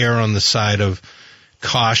 err on the side of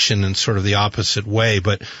caution in sort of the opposite way,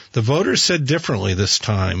 but the voters said differently this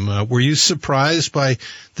time. Were you surprised by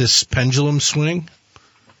this pendulum swing?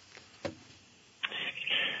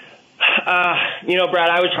 Brad,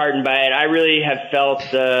 I was heartened by it. I really have felt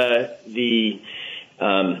the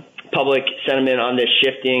public sentiment on this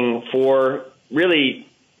shifting for really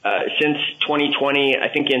since 2020. I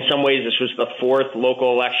think in some ways this was the fourth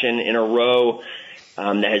local election in a row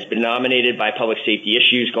that has been dominated by public safety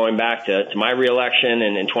issues going back to my reelection,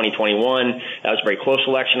 and in 2021 that was a very close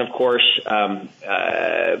election, of course.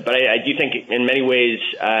 But I do think in many ways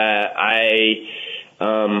I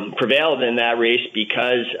prevailed in that race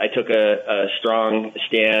because I took a strong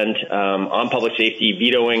stand on public safety,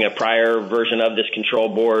 vetoing a prior version of this control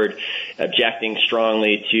board, objecting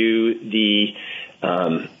strongly to the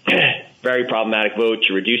very problematic vote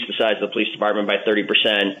to reduce the size of the police department by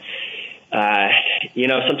 30%.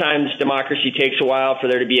 Sometimes democracy takes a while for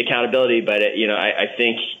there to be accountability, but I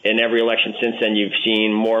think in every election since then, you've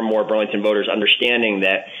seen more and more Burlington voters understanding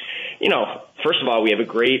that, first of all, we have a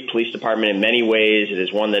great police department in many ways. It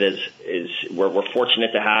is one that we're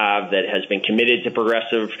fortunate to have, that has been committed to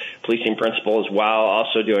progressive policing principles while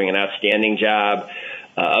also doing an outstanding job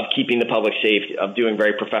of keeping the public safe, of doing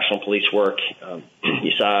very professional police work.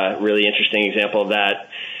 You saw a really interesting example of that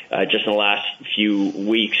just in the last few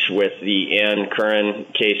weeks with the Rita Curran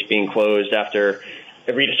case being closed after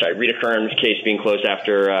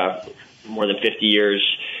more than 50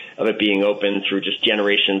 years of it being open through just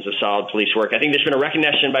generations of solid police work. I think there's been a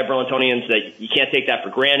recognition by Burlingtonians that you can't take that for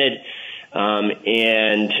granted,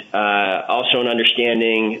 and also an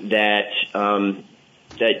understanding that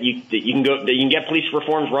you can get police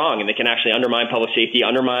reforms wrong, and they can actually undermine public safety,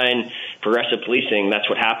 undermine progressive policing. That's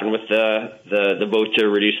what happened with the vote to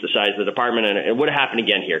reduce the size of the department, and it would have happened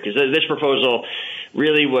again here, because this proposal,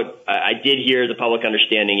 really what I did hear the public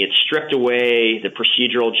understanding, it stripped away the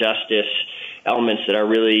procedural justice elements that are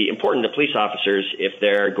really important to police officers if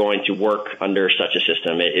they're going to work under such a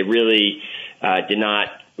system. It really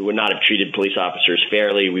would not have treated police officers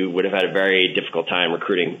fairly. We would have had a very difficult time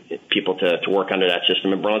recruiting people to work under that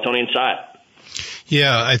system, and Burlingtonians saw it.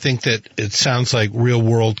 Yeah, I think that it sounds like real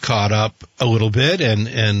world caught up a little bit,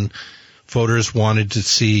 and voters wanted to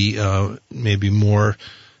see maybe more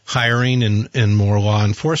hiring and more law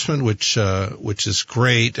enforcement, which is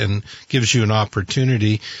great and gives you an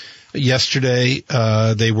opportunity. Yesterday,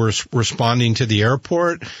 they were responding to the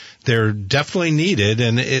airport. They're definitely needed,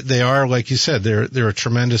 and they are, like you said, they're a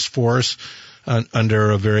tremendous force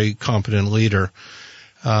under a very competent leader.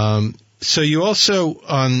 So you also,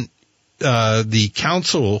 on the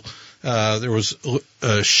council, there was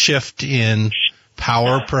a shift in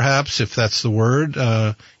power, perhaps, if that's the word.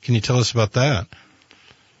 Can you tell us about that?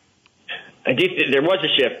 I do. There was a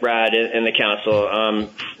shift, Brad, in the council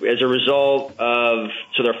as a result of.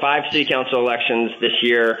 So there are 5 city council elections this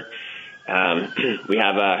year. We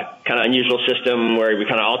have a kind of unusual system where we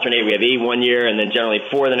kind of alternate. We have 8 one year and then generally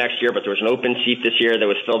 4 the next year. But there was an open seat this year that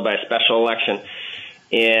was filled by a special election,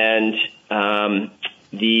 and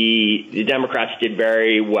the Democrats did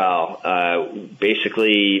very well.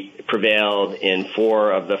 Basically, prevailed in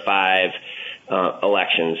 4 of the 5.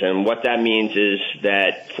 Elections. And what that means is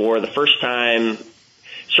that certainly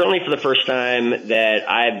for the first time that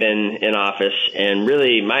I've been in office, and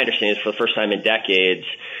really my understanding is for the first time in decades,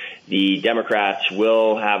 the Democrats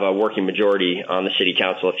will have a working majority on the city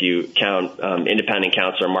council if you count independent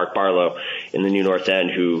councilor Mark Barlow in the New North End,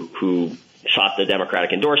 who sought the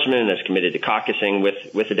Democratic endorsement and is committed to caucusing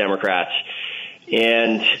with the Democrats.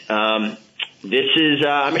 And this is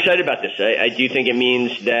I'm excited about this. I do think it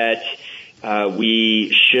means that we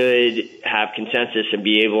should have consensus and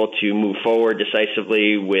be able to move forward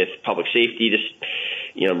decisively with public safety,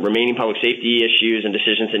 remaining public safety issues and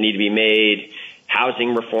decisions that need to be made,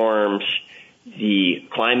 housing reforms, the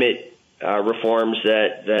climate reforms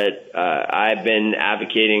that I've been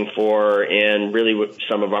advocating for, and really with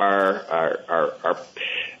some of our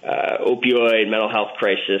opioid mental health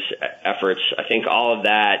crisis efforts. I think all of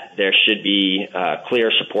that there should be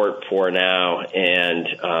clear support for now, and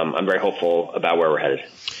I'm very hopeful about where we're headed.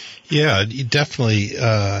 Yeah, definitely.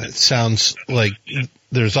 It sounds like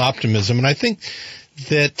there's optimism, and I think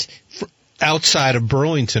that outside of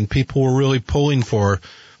Burlington, people were really pulling for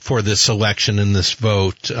this election and this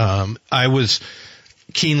vote. I was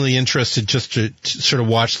keenly interested just to sort of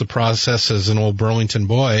watch the process as an old Burlington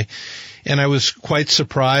boy. And I was quite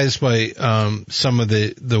surprised by some of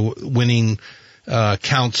the winning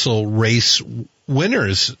council race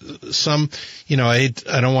winners. Some, I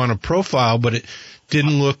don't want to profile, but it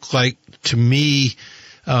didn't look like to me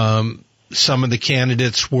some of the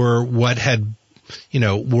candidates were what had,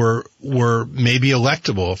 were maybe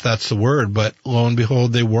electable, if that's the word, but lo and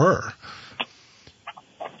behold, they were.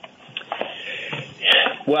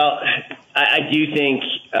 Well, I do think,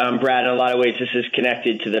 Brad, in a lot of ways, this is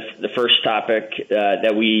connected to the first topic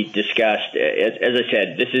that we discussed. As I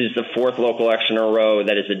said, this is the fourth local election in a row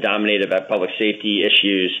that has been dominated by public safety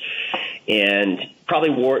issues. And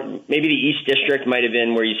probably maybe the East District might have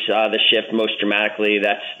been where you saw the shift most dramatically.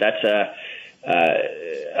 That's a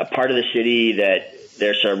part of the city that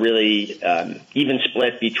there's a really even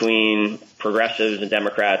split between progressives and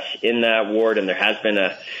Democrats in that ward, and there has been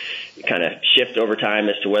a kind of shift over time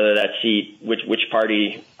as to whether that seat, which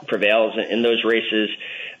party prevails in those races.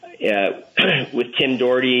 With Tim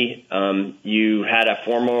Doherty, you had a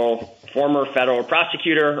former federal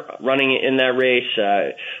prosecutor running in that race,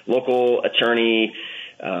 local attorney,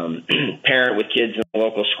 parent with kids in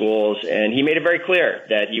local schools, and he made it very clear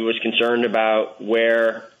that he was concerned about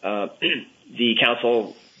where the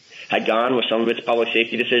council had gone with some of its public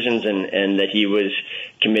safety decisions, and that he was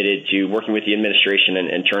committed to working with the administration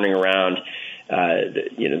and turning around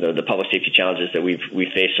the public safety challenges that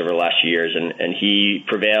we've faced over the last few years, and he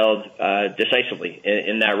prevailed decisively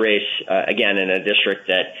in that race, again in a district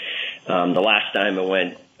that the last time it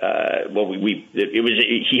went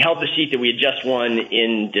he held the seat that we had just won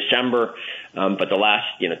in December, but the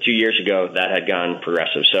last 2 years ago that had gone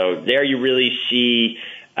progressive. So there you really see,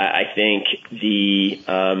 I think, the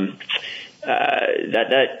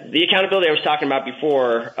accountability I was talking about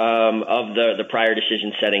before of the prior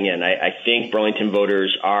decision setting in. I think Burlington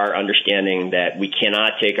voters are understanding that we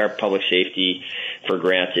cannot take our public safety for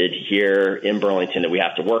granted here in Burlington, that we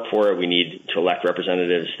have to work for it. We need to elect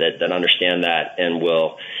representatives that understand that and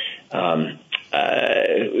will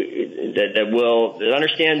that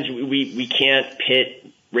understands we can't pit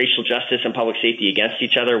racial justice and public safety against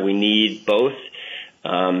each other. We need both.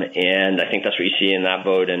 And I think that's what you see in that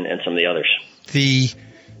vote and some of the others. The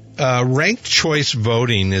ranked choice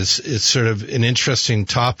voting is sort of an interesting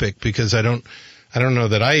topic because I don't know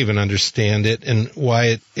that I even understand it and why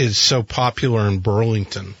it is so popular in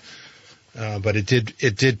Burlington. But it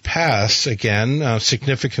did pass again,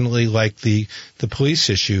 significantly like the police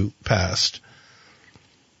issue passed.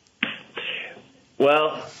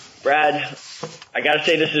 Well, Brad, I got to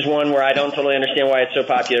say this is one where I don't totally understand why it's so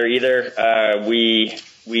popular either. We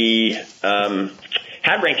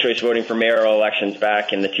had ranked choice voting for mayoral elections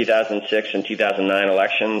back in the 2006 and 2009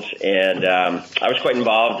 elections, and I was quite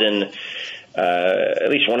involved in at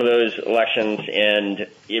least one of those elections, and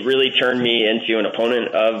it really turned me into an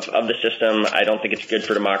opponent of the system. I don't think it's good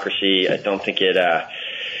for democracy. I don't think it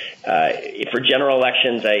for general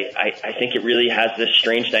elections, I think it really has this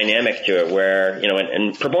strange dynamic to it where,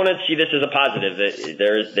 and proponents see this as a positive.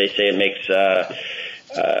 They say it makes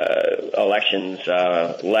elections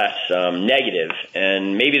less negative,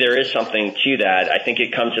 and maybe there is something to that. I think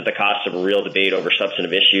it comes at the cost of a real debate over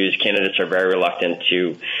substantive issues. Candidates are very reluctant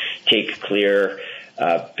to take clear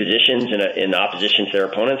positions in opposition to their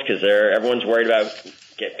opponents because everyone's worried about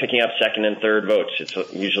picking up second and third votes. It's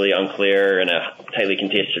usually unclear in a tightly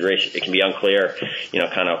contested race. It can be unclear,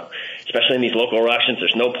 kind of, especially in these local elections.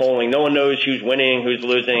 There's no polling. No one knows who's winning, who's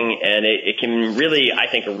losing, and it can really, I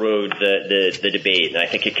think, erode the debate. And I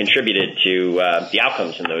think it contributed to the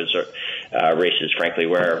outcomes in those races, frankly,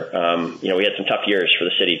 where we had some tough years for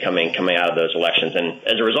the city coming out of those elections. And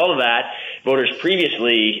as a result of that, voters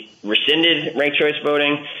previously rescinded ranked choice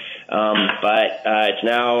voting, but it's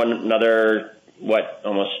now another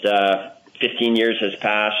almost 15 years has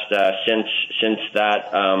passed since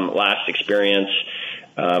that last experience,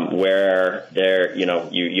 where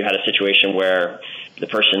you had a situation where the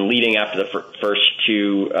person leading after the first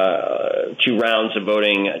two rounds of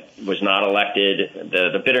voting was not elected.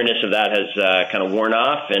 The bitterness of that has kind of worn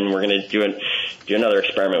off, and we're going to do another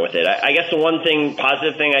experiment with it. I guess the one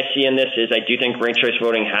positive thing I see in this is I do think ranked choice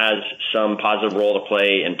voting has some positive role to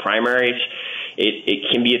play in primaries. It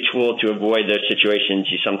can be a tool to avoid those situations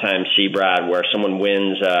you sometimes see, Brad, where someone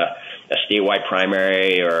wins a statewide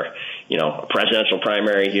primary or a presidential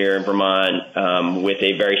primary here in Vermont with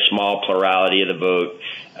a very small plurality of the vote.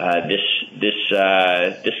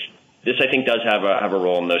 This I think does have a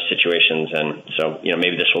role in those situations, and so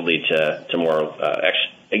maybe this will lead to more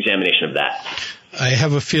examination of that. I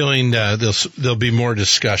have a feeling there'll be more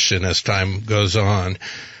discussion as time goes on.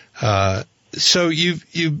 So you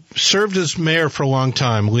served as mayor for a long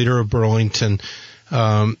time, leader of Burlington.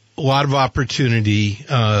 a lot of opportunity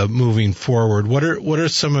moving forward. What are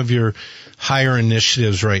some of your higher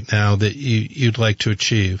initiatives right now that you'd like to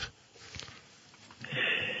achieve?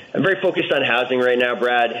 I'm very focused on housing right now,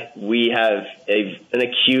 Brad. We have an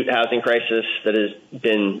acute housing crisis that has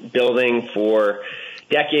been building for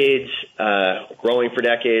decades, growing for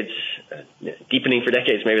decades, deepening for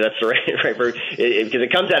decades. Maybe that's the right word. Because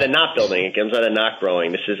it comes out of not building. It comes out of not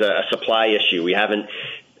growing. This is a supply issue. We haven't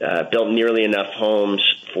built nearly enough homes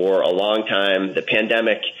for a long time. The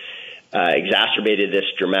pandemic exacerbated this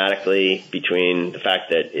dramatically between the fact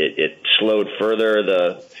that it slowed further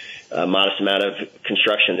the modest amount of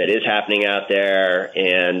construction that is happening out there,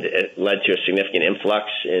 and it led to a significant influx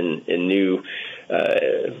in new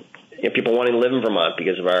people wanting to live in Vermont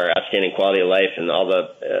because of our outstanding quality of life and all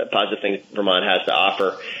the positive things Vermont has to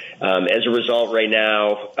offer. As a result, right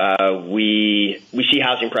now, we see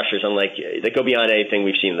housing pressures that go beyond anything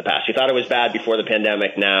we've seen in the past. We thought it was bad before the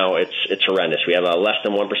pandemic. Now it's horrendous. We have a less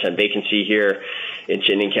than 1% vacancy here in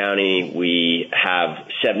Chittenden County. We have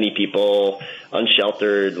 70 people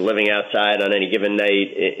unsheltered living outside on any given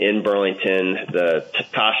night in Burlington. The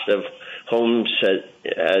cost of homes has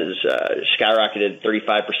skyrocketed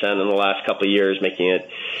 35% in the last couple of years, making it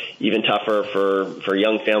even tougher for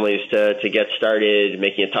young families to get started,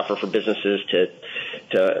 making it tougher for businesses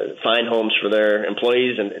to find homes for their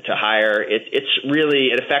employees and to hire.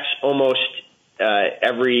 It affects almost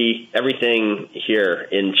everything here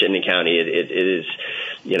in Chittenden County. It is,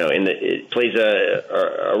 it plays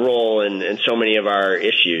a role in so many of our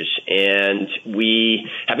issues, and we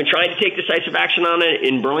have been trying to take decisive action on it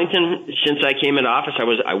in Burlington since I came into office.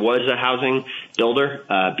 I was a housing builder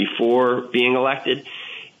before being elected,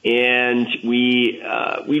 and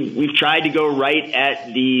we've tried to go right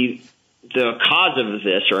at the cause of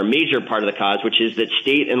this, or a major part of the cause, which is that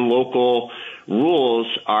state and local rules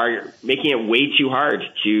are making it way too hard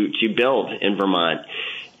to build in Vermont.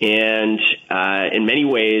 And in many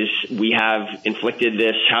ways, we have inflicted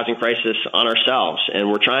this housing crisis on ourselves, and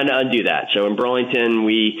we're trying to undo that. So in Burlington,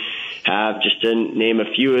 we have, just to name a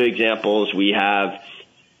few examples, we have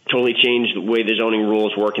totally changed the way the zoning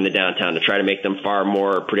rules work in the downtown to try to make them far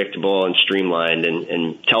more predictable and streamlined,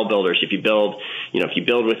 and tell builders if you build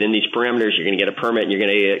within these parameters, you're going to get a permit and you're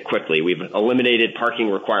going to get it quickly. We've eliminated parking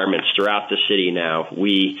requirements throughout the city now.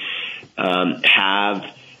 We have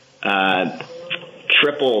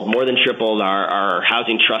more than tripled our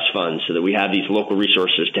housing trust funds so that we have these local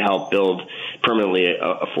resources to help build permanently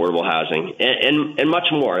affordable housing, and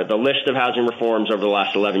much more. The list of housing reforms over the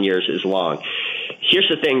last 11 years is long. Here's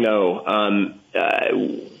the thing, though.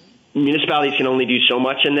 Municipalities can only do so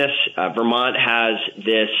much in this. Vermont has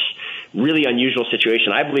this really unusual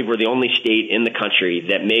situation. I believe we're the only state in the country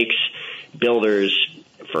that makes builders,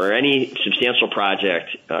 for any substantial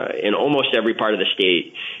project in almost every part of the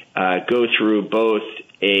state, go through both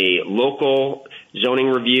a local zoning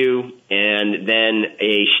review and then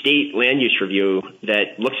a state land use review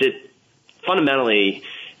that looks at fundamentally,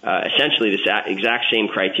 essentially, this exact same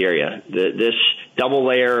criteria. This double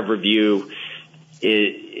layer of review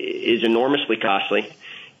is enormously costly.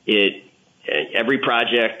 Every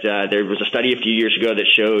project, there was a study a few years ago that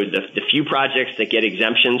showed the few projects that get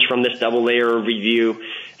exemptions from this double layer of review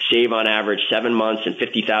save on average 7 months and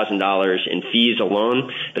 $50,000 in fees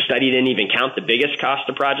alone. The study didn't even count the biggest cost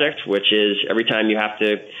of project, which is every time you have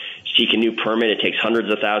to seek a new permit, it takes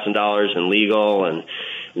hundreds of $1,000s in legal and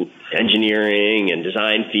engineering and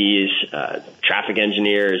design fees, traffic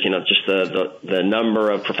engineers, just the number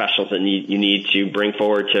of professionals that you need to bring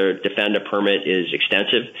forward to defend a permit is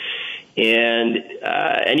extensive. And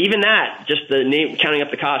even that, just counting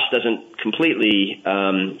up the cost doesn't completely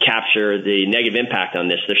capture the negative impact on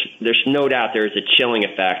this. There's no doubt there's a chilling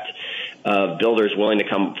effect of builders willing to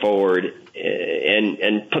come forward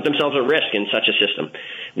and put themselves at risk in such a system.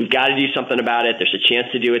 We've got to do something about it. There's a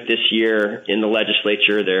chance to do it this year in the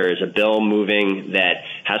legislature. There is a bill moving that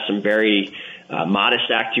has some very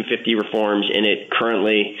modest Act 250 reforms in it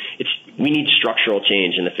currently. We need structural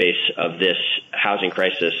change in the face of this housing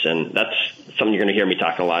crisis, and that's something you're going to hear me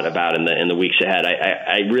talk a lot about in the weeks ahead.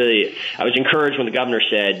 I was encouraged when the governor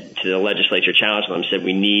said to the legislature, challenged them, said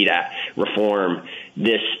we need reform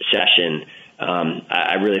this session.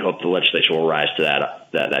 I really hope the legislature will rise to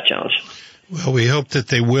that challenge. Well, we hope that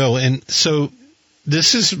they will. And so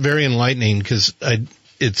this is very enlightening because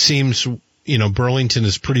it seems, Burlington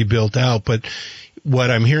is pretty built out, but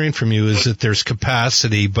what I'm hearing from you is that there's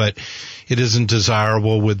capacity, but it isn't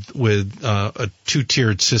desirable with a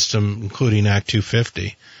two-tiered system, including Act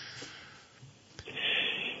 250.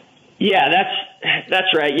 Yeah,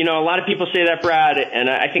 that's right. You know, a lot of people say that, Brad, and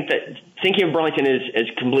I think that thinking of Burlington as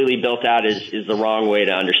completely built out is the wrong way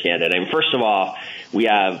to understand it. I mean, first of all, we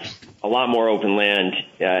have a lot more open land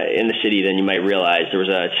in the city than you might realize. There was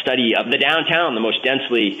a study of the downtown, the most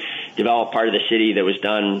densely developed part of the city, that was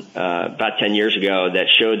done about 10 years ago that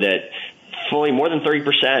showed that fully more than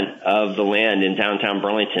 30% of the land in downtown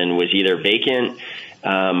Burlington was either vacant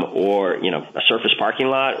or, you know, a surface parking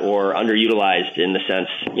lot, or underutilized in the sense,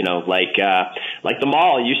 you know, like the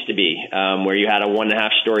mall used to be, where you had a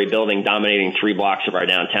 1.5-story building dominating 3 blocks of our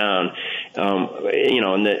downtown. You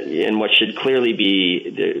know, and what should clearly be,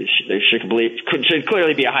 there should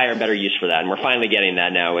clearly be a higher and better use for that. And we're finally getting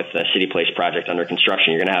that now with the City Place project under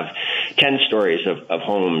construction. You're going to have 10 stories of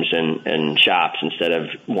homes and shops instead of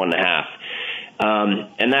 1.5.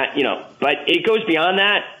 And that, you know, but it goes beyond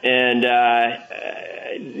that. And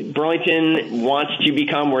Burlington wants to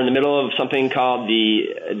become, we're in the middle of something called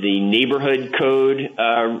the neighborhood code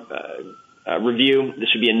review.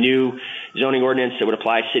 This would be a new zoning ordinance that would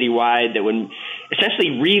apply citywide that would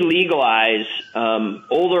essentially re-legalize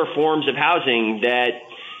older forms of housing that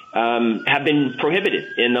have been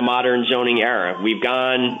prohibited in the modern zoning era. We've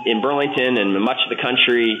gone in Burlington and in much of the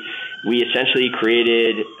country. We essentially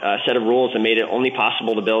created a set of rules that made it only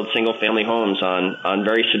possible to build single-family homes on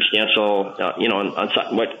very substantial, on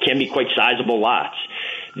what can be quite sizable lots.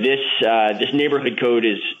 This neighborhood code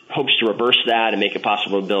hopes to reverse that and make it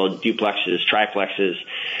possible to build duplexes, triplexes,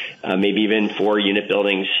 maybe even 4-unit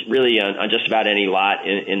buildings, really on just about any lot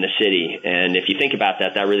in the city. And if you think about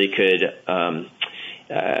that, that really could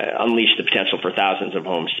unleash the potential for thousands of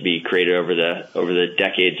homes to be created over the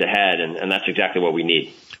decades ahead, and that's exactly what we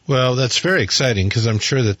need. Well, that's very exciting, because I'm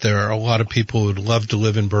sure that there are a lot of people who would love to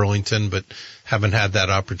live in Burlington but haven't had that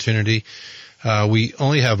opportunity. We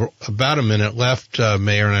only have about a minute left,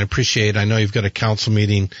 Mayor, and I know you've got a council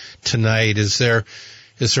meeting tonight. Is there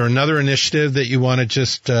another initiative that you want to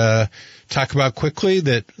just talk about quickly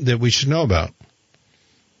that we should know about?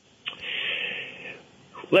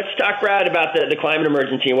 Let's talk, Brad, about the climate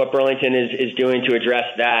emergency and what Burlington is doing to address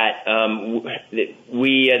that.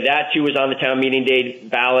 That too was on the town meeting day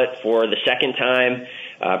ballot for the second time.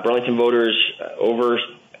 Burlington voters over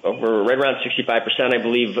right around 65%, I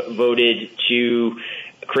believe, voted to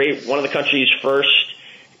create one of the country's first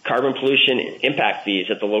carbon pollution impact fees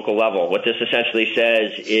at the local level. What this essentially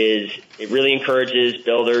says is it really encourages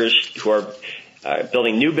builders who are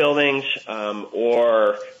building new buildings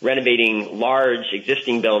or renovating large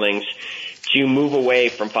existing buildings to move away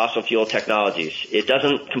from fossil fuel technologies. It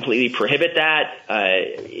doesn't completely prohibit that.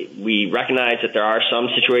 We recognize that there are some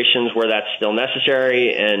situations where that's still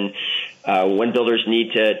necessary, and when builders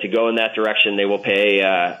need to go in that direction, they will pay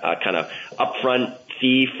a kind of upfront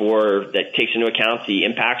fee that takes into account the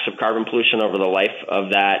impacts of carbon pollution over the life of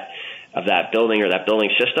that building or that building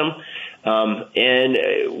system. The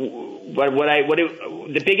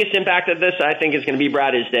biggest impact of this, I think, is going to be,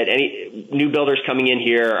 Brad, is that any new builders coming in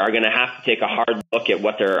here are going to have to take a hard look at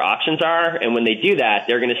what their options are. And when they do that,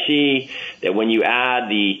 they're going to see that when you add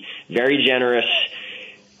the very generous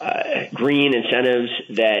green incentives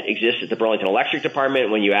that exist at the Burlington Electric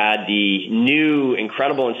Department, when you add the new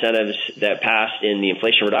incredible incentives that passed in the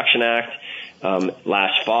Inflation Reduction Act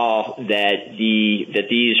last fall, that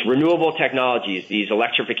these renewable technologies, these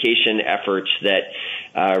electrification efforts that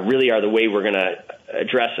really are the way we're going to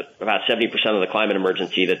address about 70% of the climate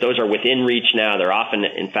emergency, that those are within reach now. They're often,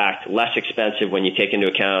 in fact, less expensive when you take into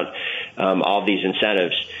account all of these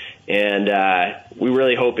incentives. And we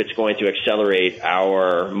really hope it's going to accelerate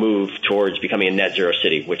our move towards becoming a net zero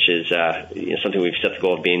city, which is something we've set the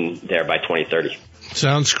goal of being there by 2030.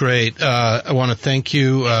 Sounds great. I want to thank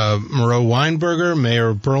you, Miro Weinberger, Mayor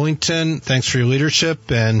of Burlington. Thanks for your leadership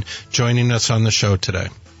and joining us on the show today.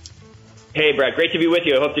 Hey, Brad, great to be with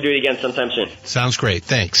you. I hope to do it again sometime soon. Sounds great.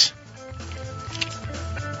 Thanks.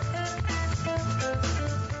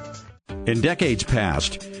 In decades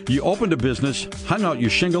past, you opened a business, hung out your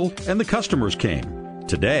shingle, and the customers came.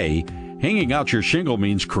 Today, hanging out your shingle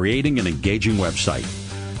means creating an engaging website.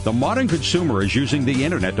 The modern consumer is using the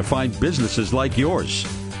internet to find businesses like yours.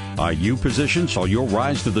 Are you positioned so you'll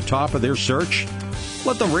rise to the top of their search?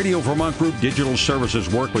 Let the Radio Vermont Group Digital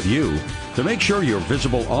Services work with you to make sure you're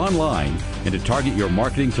visible online and to target your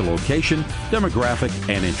marketing to location, demographic,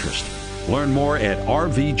 and interest. Learn more at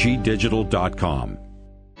rvgdigital.com.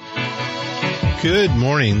 Good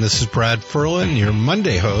morning. This is Brad Ferland, your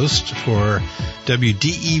Monday host for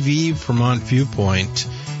WDEV Vermont Viewpoint.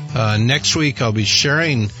 Next week, I'll be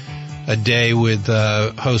sharing a day with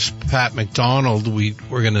host Pat McDonald. We're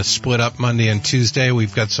going to split up Monday and Tuesday.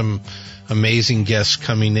 We've got some amazing guests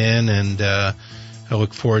coming in, and I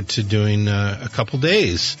look forward to doing a couple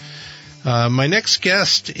days. My next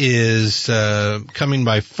guest is coming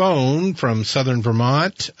by phone from southern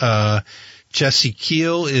Vermont. Jesse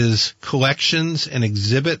Keel is Collections and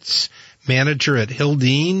Exhibits Manager at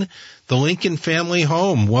Hildene, the Lincoln family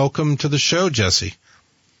home. Welcome to the show, Jesse.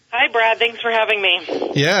 Hi, Brad. Thanks for having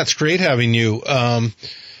me. Yeah, it's great having you.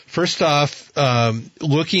 First off,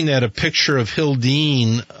 looking at a picture of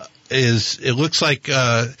Hildene, it looks like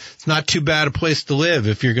it's not too bad a place to live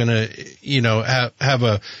if you're going to have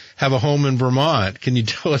a home in Vermont. Can you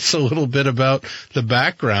tell us a little bit about the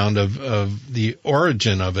background of the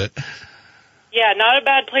origin of it? Yeah, not a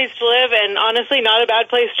bad place to live, and honestly, not a bad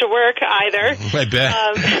place to work either. I bet.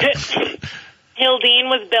 Hildene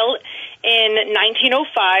was built in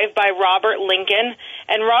 1905 by Robert Lincoln,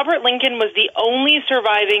 and Robert Lincoln was the only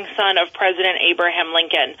surviving son of President Abraham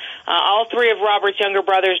Lincoln. All three of Robert's younger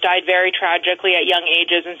brothers died very tragically at young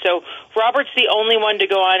ages, and so Robert's the only one to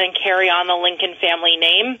go on and carry on the Lincoln family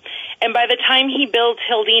name. And by the time he built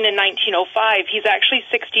Hildene in 1905, he's actually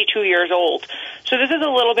 62 years old. So this is a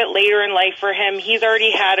little bit later in life for him. He's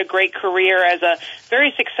already had a great career as a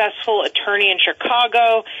very successful attorney in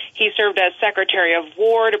Chicago. He served as Secretary of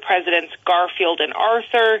War to Presidents Garfield and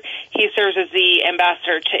Arthur. He serves as the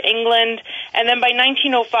ambassador to England. And then by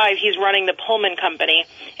 1905, he's running the Pullman Company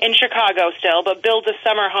in Chicago still, but builds a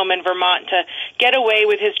summer home in Vermont to get away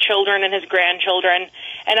with his children and his grandchildren.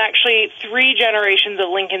 And actually, 3 generations of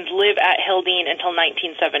Lincolns live at Hildene until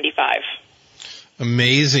 1975.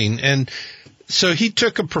 Amazing. And so he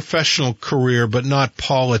took a professional career, but not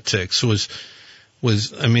politics.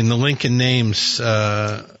 I mean, the Lincoln name's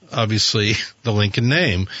obviously the Lincoln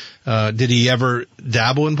name. Did he ever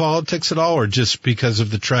dabble in politics at all, or just because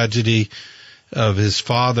of the tragedy of his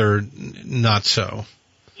father, not so?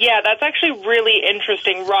 Yeah, that's actually really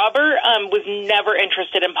interesting. Robert was never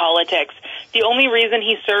interested in politics. The only reason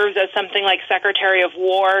he serves as something like Secretary of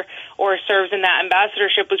War or serves in that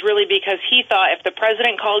ambassadorship was really because he thought if the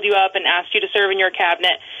president called you up and asked you to serve in your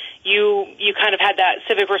cabinet, you kind of had that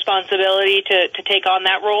civic responsibility to take on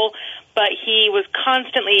that role. But he was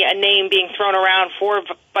constantly a name being thrown around for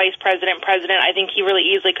vice president, president. I think he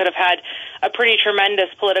really easily could have had a pretty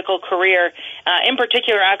tremendous political career. In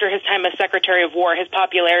particular, after his time as Secretary of War, his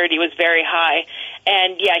popularity was very high.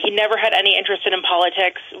 And, yeah, he never had any interest in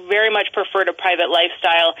politics, very much preferred a private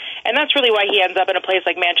lifestyle. And that's really why he ends up in a place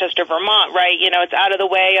like Manchester, Vermont, right? You know, it's out of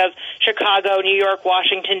the way of Chicago, New York,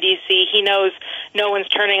 Washington, D.C. He knows no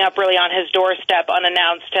one's turning up really on his doorstep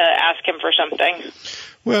unannounced to ask him for something.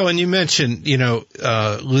 Well, and you mentioned,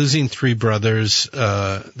 losing 3 brothers,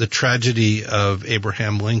 the tragedy of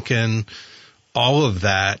Abraham Lincoln, all of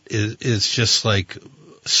that is just like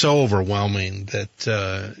so overwhelming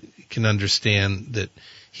that you can understand that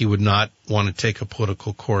he would not want to take a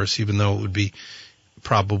political course, even though it would be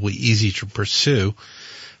probably easy to pursue.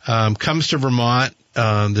 Comes to Vermont,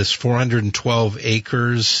 this 412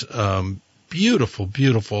 acres, beautiful,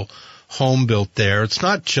 beautiful home built there. It's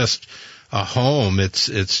not just a home.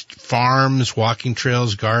 It's farms, walking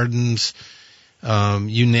trails, gardens,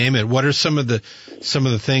 you name it. What are some of the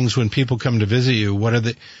things when people come to visit you? What are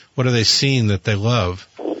they seeing that they love?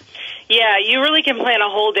 Yeah, you really can plan a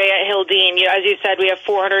whole day at Hildene. As you said, we have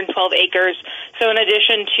 412 acres. So in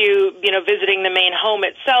addition to, visiting the main home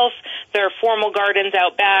itself, there are formal gardens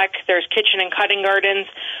out back. There's kitchen and cutting gardens.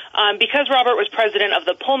 Because Robert was president of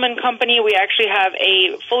the Pullman Company, we actually have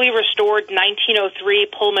a fully restored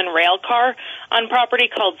 1903 Pullman rail car on property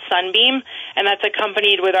called Sunbeam, and that's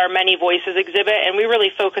accompanied with our Many Voices exhibit, and we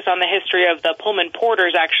really focus on the history of the Pullman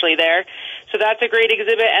porters actually there. So that's a great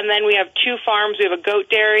exhibit, and then we have 2 farms. We have a goat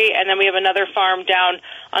dairy, and then we have another farm down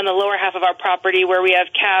on the lower half of our property where we have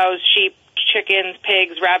cows, sheep, chickens,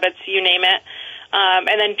 pigs, rabbits, you name it.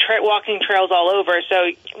 And then walking trails all over.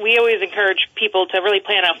 So we always encourage people to really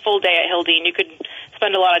plan a full day at Hildene. You could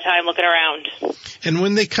spend a lot of time looking around. And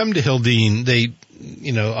when they come to Hildene, they,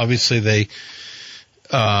 obviously they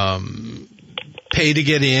pay to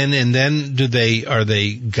get in, and then are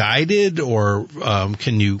they guided, or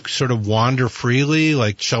can you sort of wander freely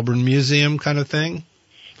like Shelburne Museum kind of thing?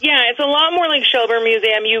 Yeah, it's a lot more like Shelburne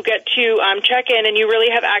Museum. You get to check in, and you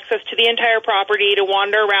really have access to the entire property to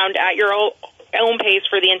wander around at your own pace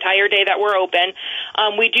for the entire day that we're open.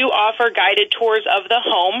 We do offer guided tours of the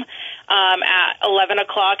home at 11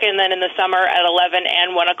 o'clock, and then in the summer at 11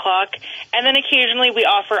 and 1 o'clock. And then occasionally we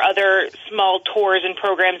offer other small tours and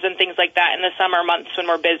programs and things like that in the summer months when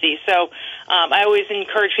we're busy. So I always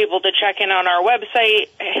encourage people to check in on our website,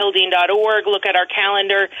 hildene.org, look at our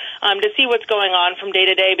calendar to see what's going on from day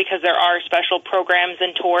to day, because there are special programs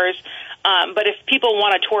and tours. But if people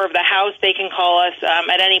want a tour of the house, they can call us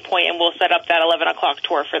at any point, and we'll set up that that 11 o'clock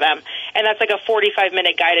tour for them. And that's like a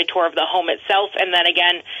 45-minute guided tour of the home itself. And then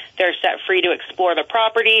again, they're set free to explore the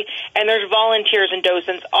property. And there's volunteers and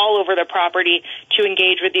docents all over the property to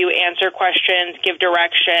engage with you, answer questions, give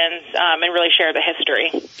directions, and really share the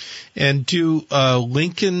history. And do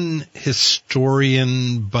Lincoln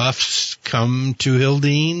historian buffs come to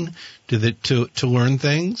Hildene to learn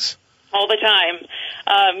things? All the time.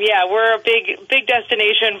 We're a big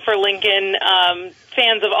destination for Lincoln,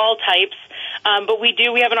 fans of all types. But we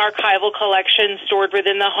have an archival collection stored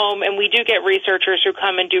within the home, and we do get researchers who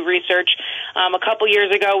come and do research. A couple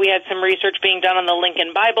years ago, we had some research being done on the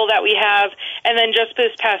Lincoln Bible that we have. And then just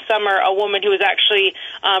this past summer, a woman who was actually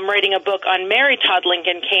writing a book on Mary Todd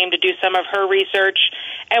Lincoln came to do some of her research.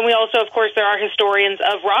 And we also, of course, there are historians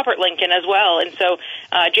of Robert Lincoln as well. And so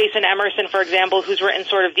Jason Emerson, for example, who's written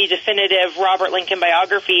sort of the definitive Robert Lincoln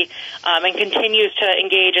biography and continues to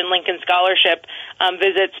engage in Lincoln scholarship,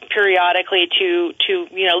 visits periodically to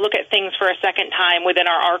look at things for a second time within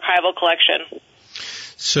our archival collection.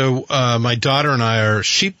 So my daughter and I are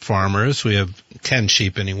sheep farmers. We have 10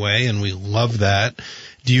 sheep anyway, and we love that.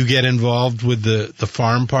 Do you get involved with the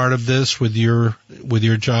farm part of this with your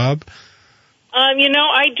job? I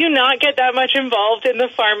do not get that much involved in the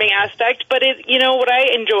farming aspect, but what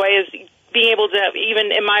I enjoy is being able to, even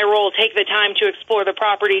in my role, take the time to explore the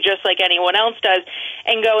property just like anyone else does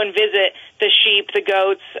and go and visit the sheep, the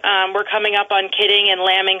goats. We're coming up on kidding and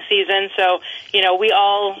lambing season, so, we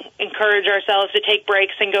all encourage ourselves to take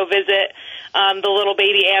breaks and go visit the little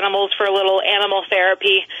baby animals for a little animal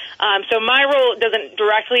therapy. So my role doesn't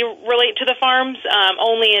directly relate to the farms,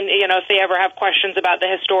 only in, if they ever have questions about the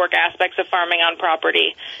historic aspects of farming on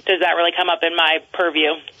property, does that really come up in my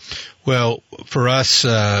purview. Well, for us,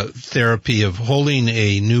 therapy of holding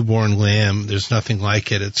a newborn lamb, there's nothing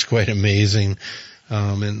like it. It's quite amazing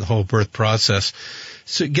in the whole birth process.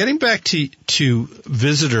 So getting back to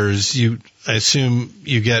visitors, I assume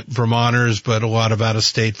you get Vermonters, but a lot of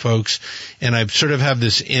out-of-state folks, and I sort of have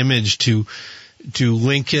this image to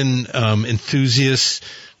Lincoln enthusiasts.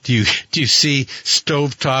 Do you see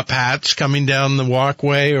stovetop hats coming down the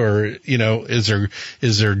walkway, or is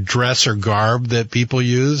there dress or garb that people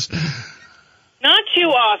use? Not too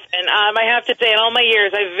often. I have to say, in all my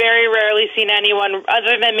years, I've very rarely seen anyone,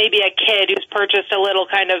 other than maybe a kid, who's purchased a little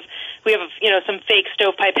kind of, we have, some fake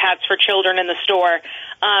stovepipe hats for children in the store.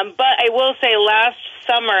 But I will say last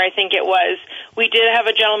summer, I think it was, we did have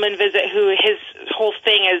a gentleman visit who his whole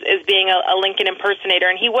thing is being a Lincoln impersonator,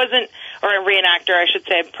 and he wasn't, or a reenactor, I should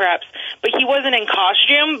say, perhaps, but he wasn't in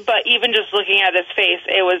costume, but even just looking at his face,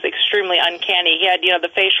 it was extremely uncanny. He had, the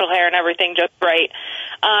facial hair and everything just right.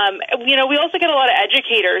 We also get a lot of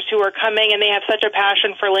educators who are coming, and they have such a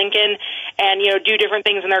passion for Lincoln and, do different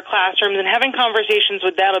things in their classrooms, and having conversations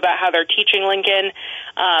with them about how they're teaching Lincoln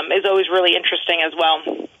is always really interesting as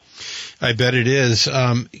well. I bet it is.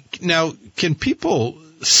 Now, can people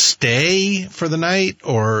stay for the night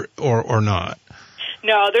or not?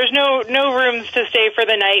 No, there's no rooms to stay for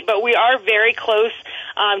the night, but we are very close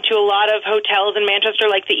to a lot of hotels in Manchester,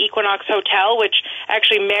 like the Equinox Hotel, which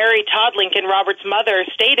actually Mary Todd Lincoln, Robert's mother,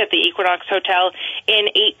 stayed at the Equinox Hotel in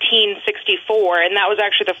 1864, and that was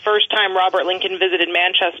actually the first time Robert Lincoln visited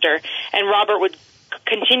Manchester, and Robert would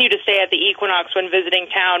continue to stay at the Equinox when visiting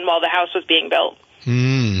town while the house was being built.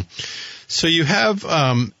 So you have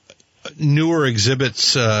newer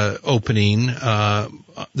exhibits opening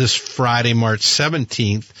this Friday, March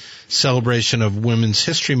 17th, celebration of Women's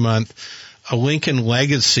History Month, a Lincoln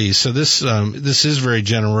legacy. So this is very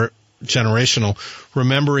generational,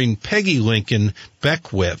 remembering Peggy Lincoln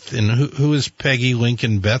Beckwith. And who is Peggy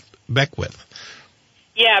Lincoln Beckwith?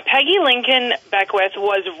 Yeah, Peggy Lincoln Beckwith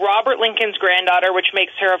was Robert Lincoln's granddaughter, which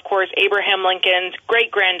makes her, of course, Abraham Lincoln's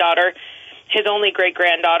great-granddaughter, his only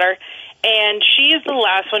great-granddaughter. And she is the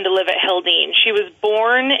last one to live at Hildene. She was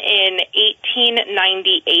born in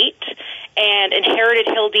 1898 and inherited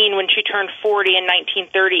Hildene when she turned 40 in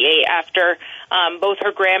 1938 after both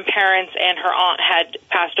her grandparents and her aunt had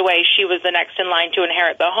passed away. She was the next in line to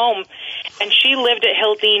inherit the home. And she lived at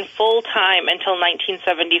Hildene full-time until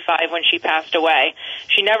 1975 when she passed away.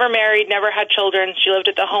 She never married, never had children. She lived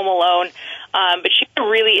at the home alone. But she had a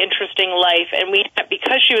really interesting life, and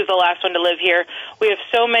because she was the last one to live here, we have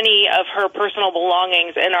so many of her personal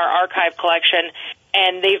belongings in our archive collection,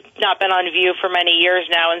 and they've not been on view for many years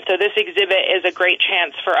now. And so this exhibit is a great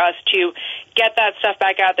chance for us to get that stuff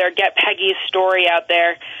back out there, get Peggy's story out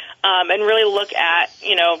there, and really look at,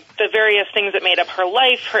 the various things that made up her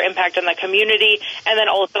life, her impact on the community, and then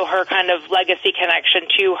also her kind of legacy connection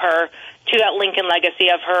to her to that Lincoln legacy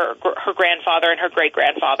of her grandfather and her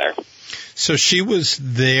great-grandfather. So she was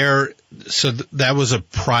there, so that was a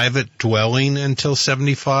private dwelling until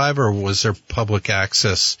 75, or was there public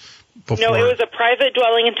access before? No, it was a private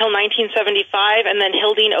dwelling until 1975, and then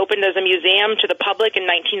Hildene opened as a museum to the public in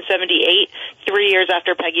 1978, 3 years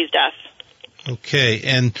after Peggy's death. Okay,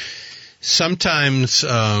 and sometimes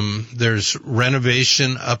there's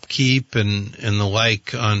renovation, upkeep, and the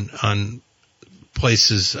like on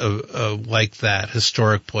places like that,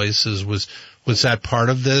 historic places. Was that part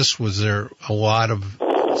of this? Was there a lot of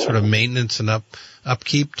sort of maintenance and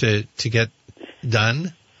upkeep to get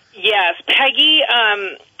done? Yes, Peggy,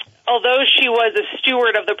 although she was a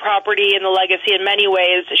steward of the property and the legacy in many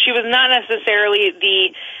ways, she was not necessarily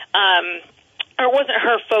or it wasn't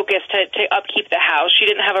her focus to upkeep the house. She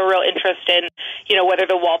didn't have a real interest in, whether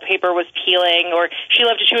the wallpaper was peeling, or she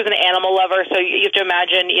was an animal lover, so you have to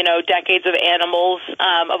imagine, decades of animals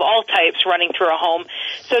of all types running through a home.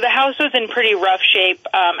 So the house was in pretty rough shape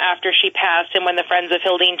after she passed and when the Friends of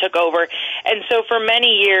Hildene took over. And so for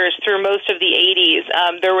many years, through most of the 80s,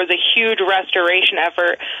 there was a huge restoration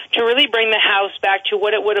effort to really bring the house back to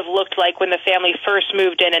what it would have looked like when the family first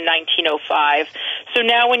moved in 1905. So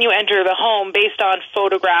now when you enter the home, based on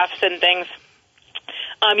photographs and things,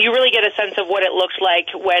 you really get a sense of what it looked like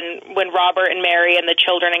when Robert and Mary and the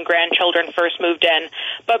children and grandchildren first moved in.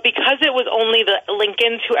 But because it was only the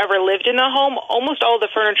Lincolns who ever lived in the home, almost all the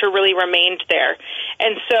furniture really remained there.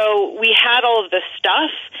 And so we had all of the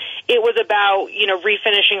stuff. It was about,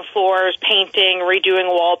 refinishing floors, painting, redoing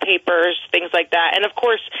wallpapers, things like that. And of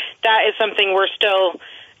course, that is something we're still,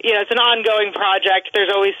 it's an ongoing project.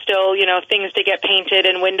 There's always still, things to get painted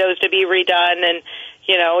and windows to be redone. And,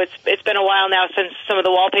 it's been a while now since some of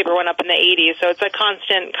the wallpaper went up in the 80s. So it's a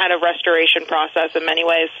constant kind of restoration process in many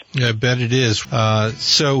ways. Yeah, I bet it is.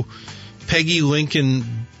 So Peggy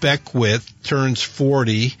Lincoln Beckwith turns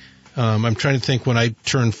 40. I'm trying to think when I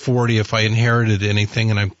turned 40 if I inherited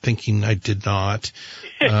anything, and I'm thinking I did not.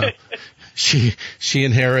 She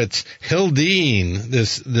inherits Hildene,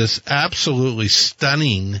 this absolutely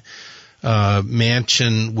stunning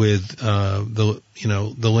mansion with the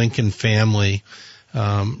Lincoln family,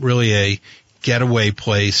 really a getaway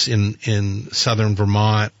place in southern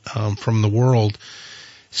Vermont from the world.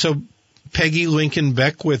 So Peggy Lincoln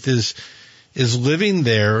Beckwith is living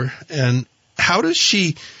there, and how does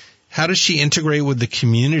she integrate with the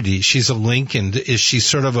community? She's a Lincoln. Is she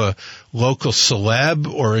sort of a local celeb,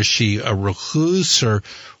 or is she a recluse, or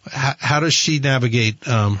how does she navigate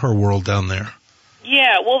her world down there?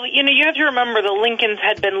 Yeah, well, you have to remember the Lincolns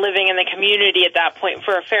had been living in the community at that point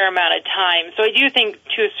for a fair amount of time. So I do think,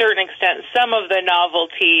 to a certain extent, some of the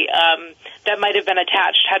novelty that might have been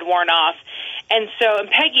attached had worn off. And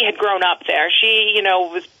Peggy had grown up there. She,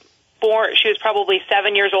 was born, she was probably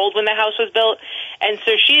 7 years old when the house was built, and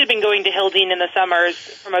so she had been going to Hildene in the summers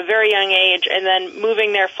from a very young age, and then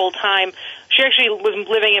moving there full-time. She actually was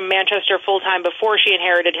living in Manchester full-time before she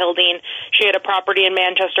inherited Hildene. She had a property in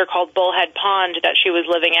Manchester called Bullhead Pond that she was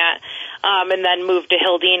living at, and then moved to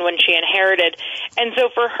Hildene when she inherited. And so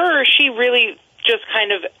for her, she really just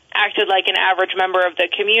kind of acted like an average member of the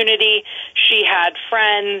community. She had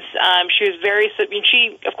friends. She was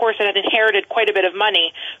she, of course, had inherited quite a bit of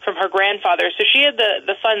money from her grandfather, so she had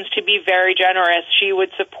the funds to be very generous. She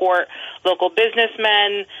would support local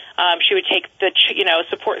businessmen. She would take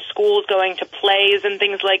support schools going to plays and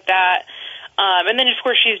things like that. And then, of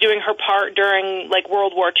course, she's doing her part during,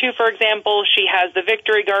 World War II, for example. She has the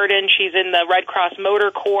Victory Garden. She's in the Red Cross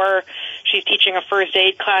Motor Corps. She's teaching a first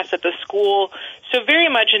aid class at the school. So very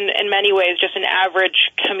much, in many ways, just an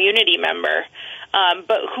average community member,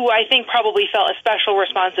 but who I think probably felt a special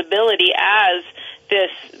responsibility as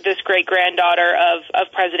this great-granddaughter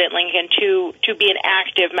of President Lincoln to be an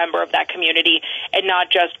active member of that community and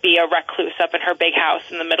not just be a recluse up in her big house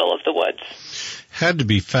in the middle of the woods. Had to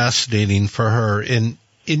be fascinating for her. In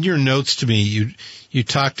your notes to me, you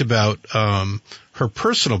talked about her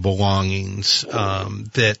personal belongings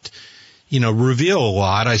that reveal a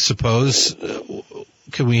lot, I suppose.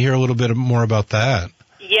 Can we hear a little bit more about that?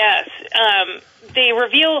 Yes. They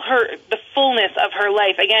reveal the fullness of her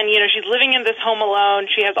life. Again, she's living in this home alone.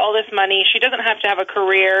 She has all this money. She doesn't have to have a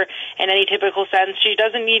career in any typical sense. She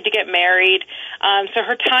doesn't need to get married. So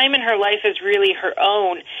her time in her life is really her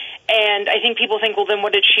own. And I think people think, well, then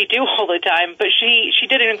what did she do all the time? But she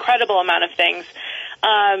did an incredible amount of things.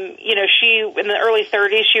 She, in the early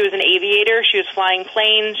 30s, she was an aviator. She was flying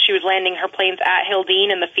planes. She was landing her planes at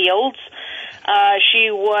Hildene in the fields.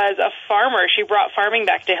 She was a farmer. She brought farming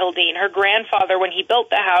back to Hildene. Her grandfather, when he built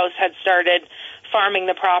the house, had started farming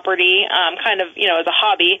the property, kind of, as a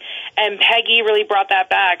hobby. And Peggy really brought that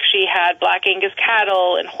back. She had Black Angus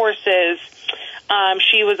cattle and horses.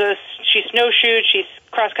 She snowshoed, she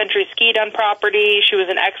cross-country skied on property. She was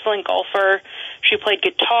an excellent golfer. She played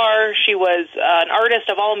guitar. She was an artist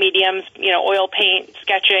of all mediums, oil paint,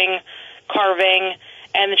 sketching, carving,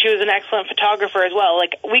 and she was an excellent photographer as well.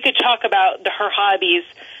 Like, we could talk about her hobbies,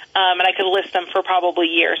 and I could list them for probably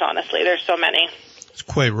years, honestly. There's so many. It's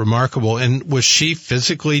quite remarkable. And was she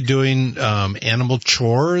physically doing animal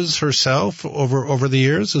chores herself over the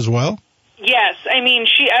years as well? Yes. I mean,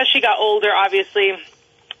 as she got older, obviously,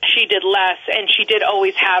 she did less, and she did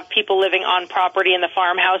always have people living on property in the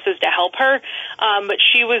farmhouses to help her. But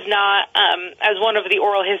she was not, as one of the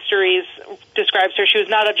oral histories describes her, she was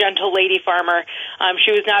not a gentle lady farmer.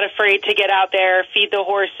 She was not afraid to get out there, feed the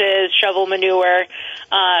horses, shovel manure.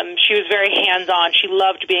 She was very hands-on. She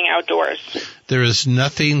loved being outdoors. There is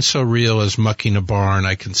nothing so real as mucking a barn,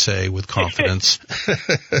 I can say with confidence.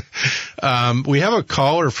 We have a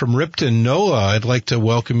caller from Ripton, Nola. I'd like to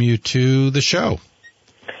welcome you to the show.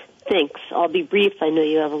 Thanks. I'll be brief. I know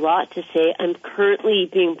you have a lot to say. I'm currently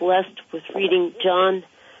being blessed with reading John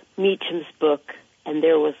Meacham's book, And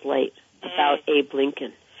There Was Light, about Abe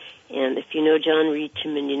Lincoln. And if you know John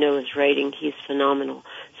Meacham and you know his writing, he's phenomenal.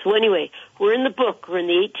 So anyway, we're in the book. We're in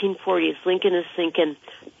the 1840s. Lincoln is thinking,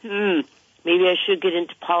 maybe I should get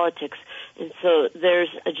into politics. And so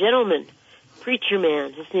there's a gentleman, preacher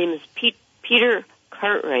man. His name is Peter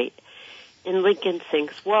Cartwright. And Lincoln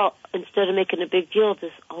thinks, well, instead of making a big deal of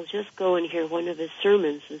this, I'll just go and hear one of his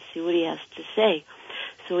sermons and see what he has to say.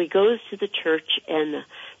 So he goes to the church, and the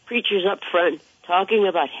preacher's up front talking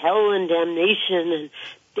about hell and damnation and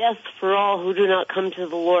death for all who do not come to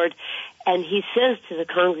the Lord. And he says to the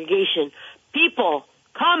congregation, people,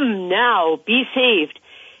 come now, be saved.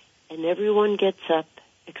 And everyone gets up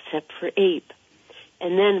except for Abe.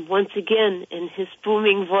 And then once again, in his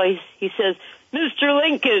booming voice, he says, Mr.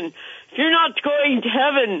 Lincoln, if you're not going to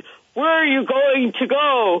heaven, where are you going to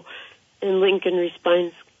go? And Lincoln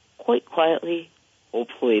responds quite quietly,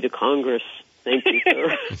 hopefully to Congress. Thank you,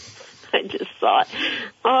 sir. I just thought,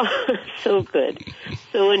 so good.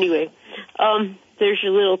 So anyway, there's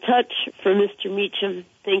your little touch for Mr. Meacham.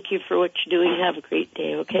 Thank you for what you're doing. Have a great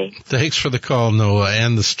day, okay? Thanks for the call, Noah,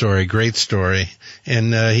 and the story. Great story.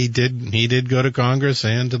 And he did go to Congress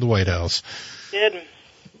and to the White House. Did.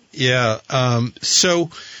 Yeah. So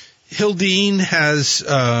Hildene has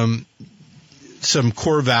some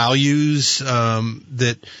core values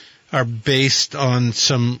that are based on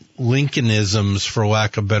some Lincolnisms, for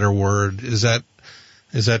lack of a better word. Is that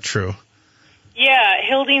true? Yeah,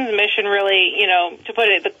 Hildene's mission really, to put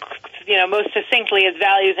it, most succinctly, is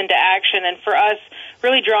values into action. And for us,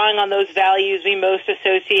 really drawing on those values we most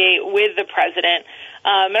associate with the president.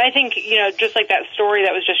 And I think, just like that story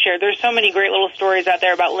that was just shared, there's so many great little stories out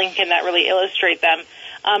there about Lincoln that really illustrate them.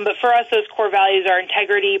 But for us, those core values are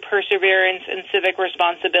integrity, perseverance, and civic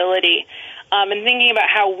responsibility. And thinking about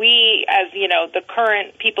how we, as, the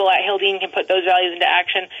current people at Hildene, can put those values into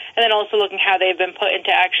action, and then also looking how they've been put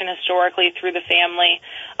into action historically through the family.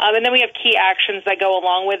 And then we have key actions that go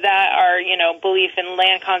along with that are, belief in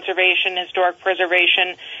land conservation, historic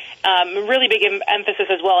preservation, really big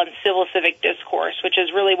emphasis as well on civil civic discourse, which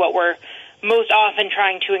is really what we're most often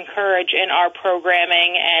trying to encourage in our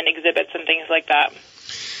programming and exhibits and things like that.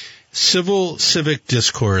 Civil civic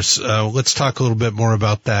discourse. Let's talk a little bit more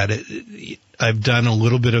about that. I've done a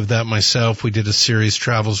little bit of that myself. We did a series,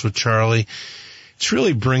 Travels with Charlie. It's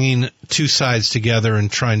really bringing two sides together and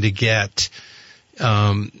trying to get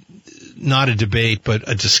not a debate, but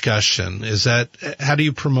a discussion. How do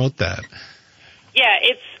you promote that? Yeah,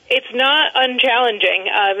 it's not unchallenging,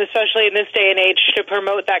 especially in this day and age, to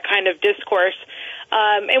promote that kind of discourse.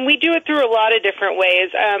 And we do it through a lot of different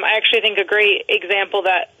ways. I actually think a great example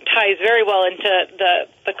that ties very well into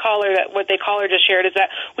the caller, what the caller just shared, is that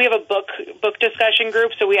we have a book discussion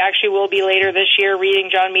group. So we actually will be later this year reading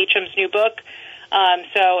John Meacham's new book.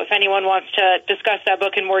 So if anyone wants to discuss that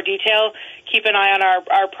book in more detail, keep an eye on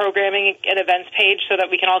our programming and events page so that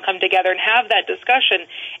we can all come together and have that discussion.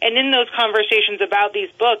 And in those conversations about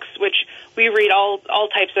these books, which we read all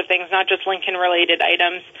types of things, not just Lincoln-related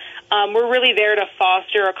items, we're really there to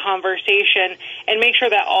foster a conversation and make sure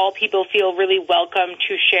that all people feel really welcome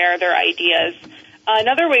to share their ideas.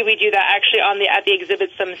 Another way we do that actually at the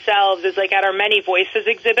exhibits themselves is like at our Many Voices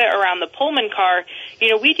exhibit around the Pullman car.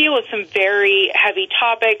 We deal with some very heavy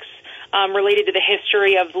topics related to the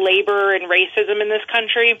history of labor and racism in this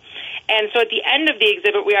country. And so at the end of the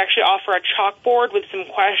exhibit, we actually offer a chalkboard with some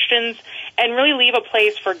questions and really leave a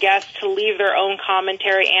place for guests to leave their own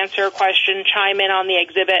commentary, answer a question, chime in on the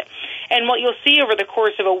exhibit. And what you'll see over the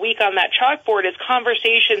course of a week on that chalkboard is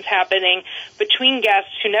conversations happening between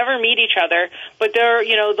guests who never meet each other, but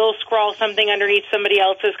they'll scrawl something underneath somebody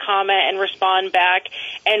else's comment and respond back.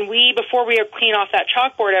 And before we clean off that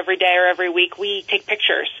chalkboard every day or every week, we take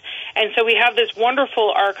pictures. And so we have this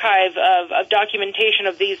wonderful archive of documentation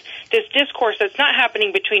of this discourse that's not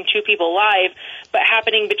happening between two people live, but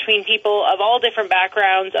happening between people of all different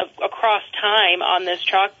backgrounds across time on this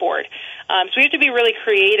chalkboard. So we have to be really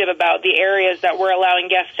creative about the areas that we're allowing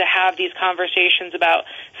guests to have these conversations about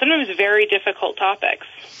sometimes very difficult topics.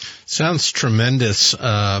 Sounds tremendous.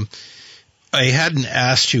 I hadn't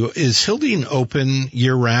asked you, is Hildene open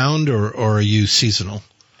year-round or are you seasonal?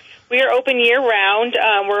 We are open year-round.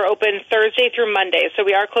 We're open Thursday through Monday, so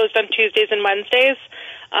we are closed on Tuesdays and Wednesdays.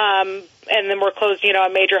 And then we're closed,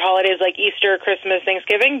 on major holidays like Easter, Christmas,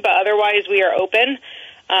 Thanksgiving, but otherwise we are open.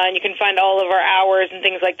 And you can find all of our hours and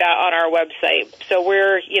things like that on our website. So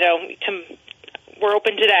we're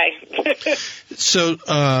open today. So,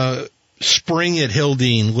 spring at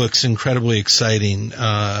Hildene looks incredibly exciting.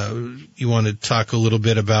 You want to talk a little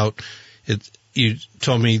bit about it? You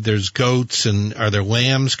told me there's goats, and are there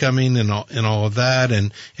lambs coming and all of that,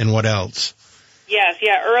 and what else? Yes,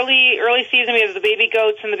 early season we have the baby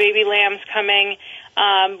goats and the baby lambs coming.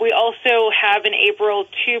 We also have in April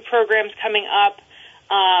 2 programs coming up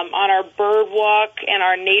on our bird walk and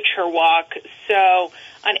our nature walk. So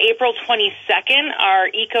on April 22nd, our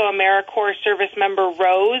Eco AmeriCorps service member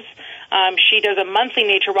Rose, she does a monthly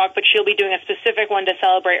nature walk, but she'll be doing a specific one to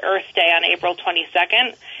celebrate Earth Day on April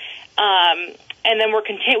 22nd. And then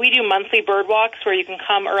we do monthly bird walks where you can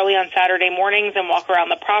come early on Saturday mornings and walk around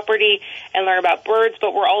the property and learn about birds,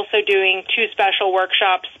 but we're also doing 2 special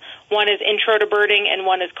workshops. One is Intro to Birding, and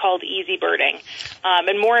one is called Easy Birding.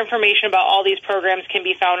 And more information about all these programs can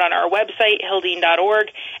be found on our website, hildene.org,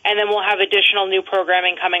 and then we'll have additional new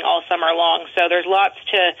programming coming all summer long. So there's lots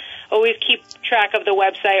to always keep track of the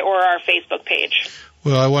website or our Facebook page.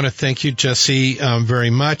 Well, I want to thank you, Jesse, very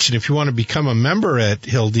much. And if you want to become a member at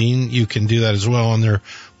Hildene, you can do that as well on their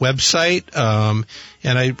website.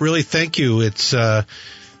 And I really thank you. It's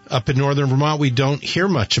up in northern Vermont, we don't hear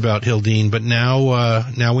much about Hildene, but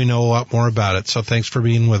now we know a lot more about it. So thanks for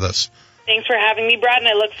being with us. Thanks for having me, Brad, and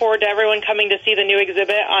I look forward to everyone coming to see the new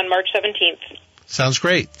exhibit on March 17th. Sounds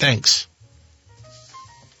great. Thanks.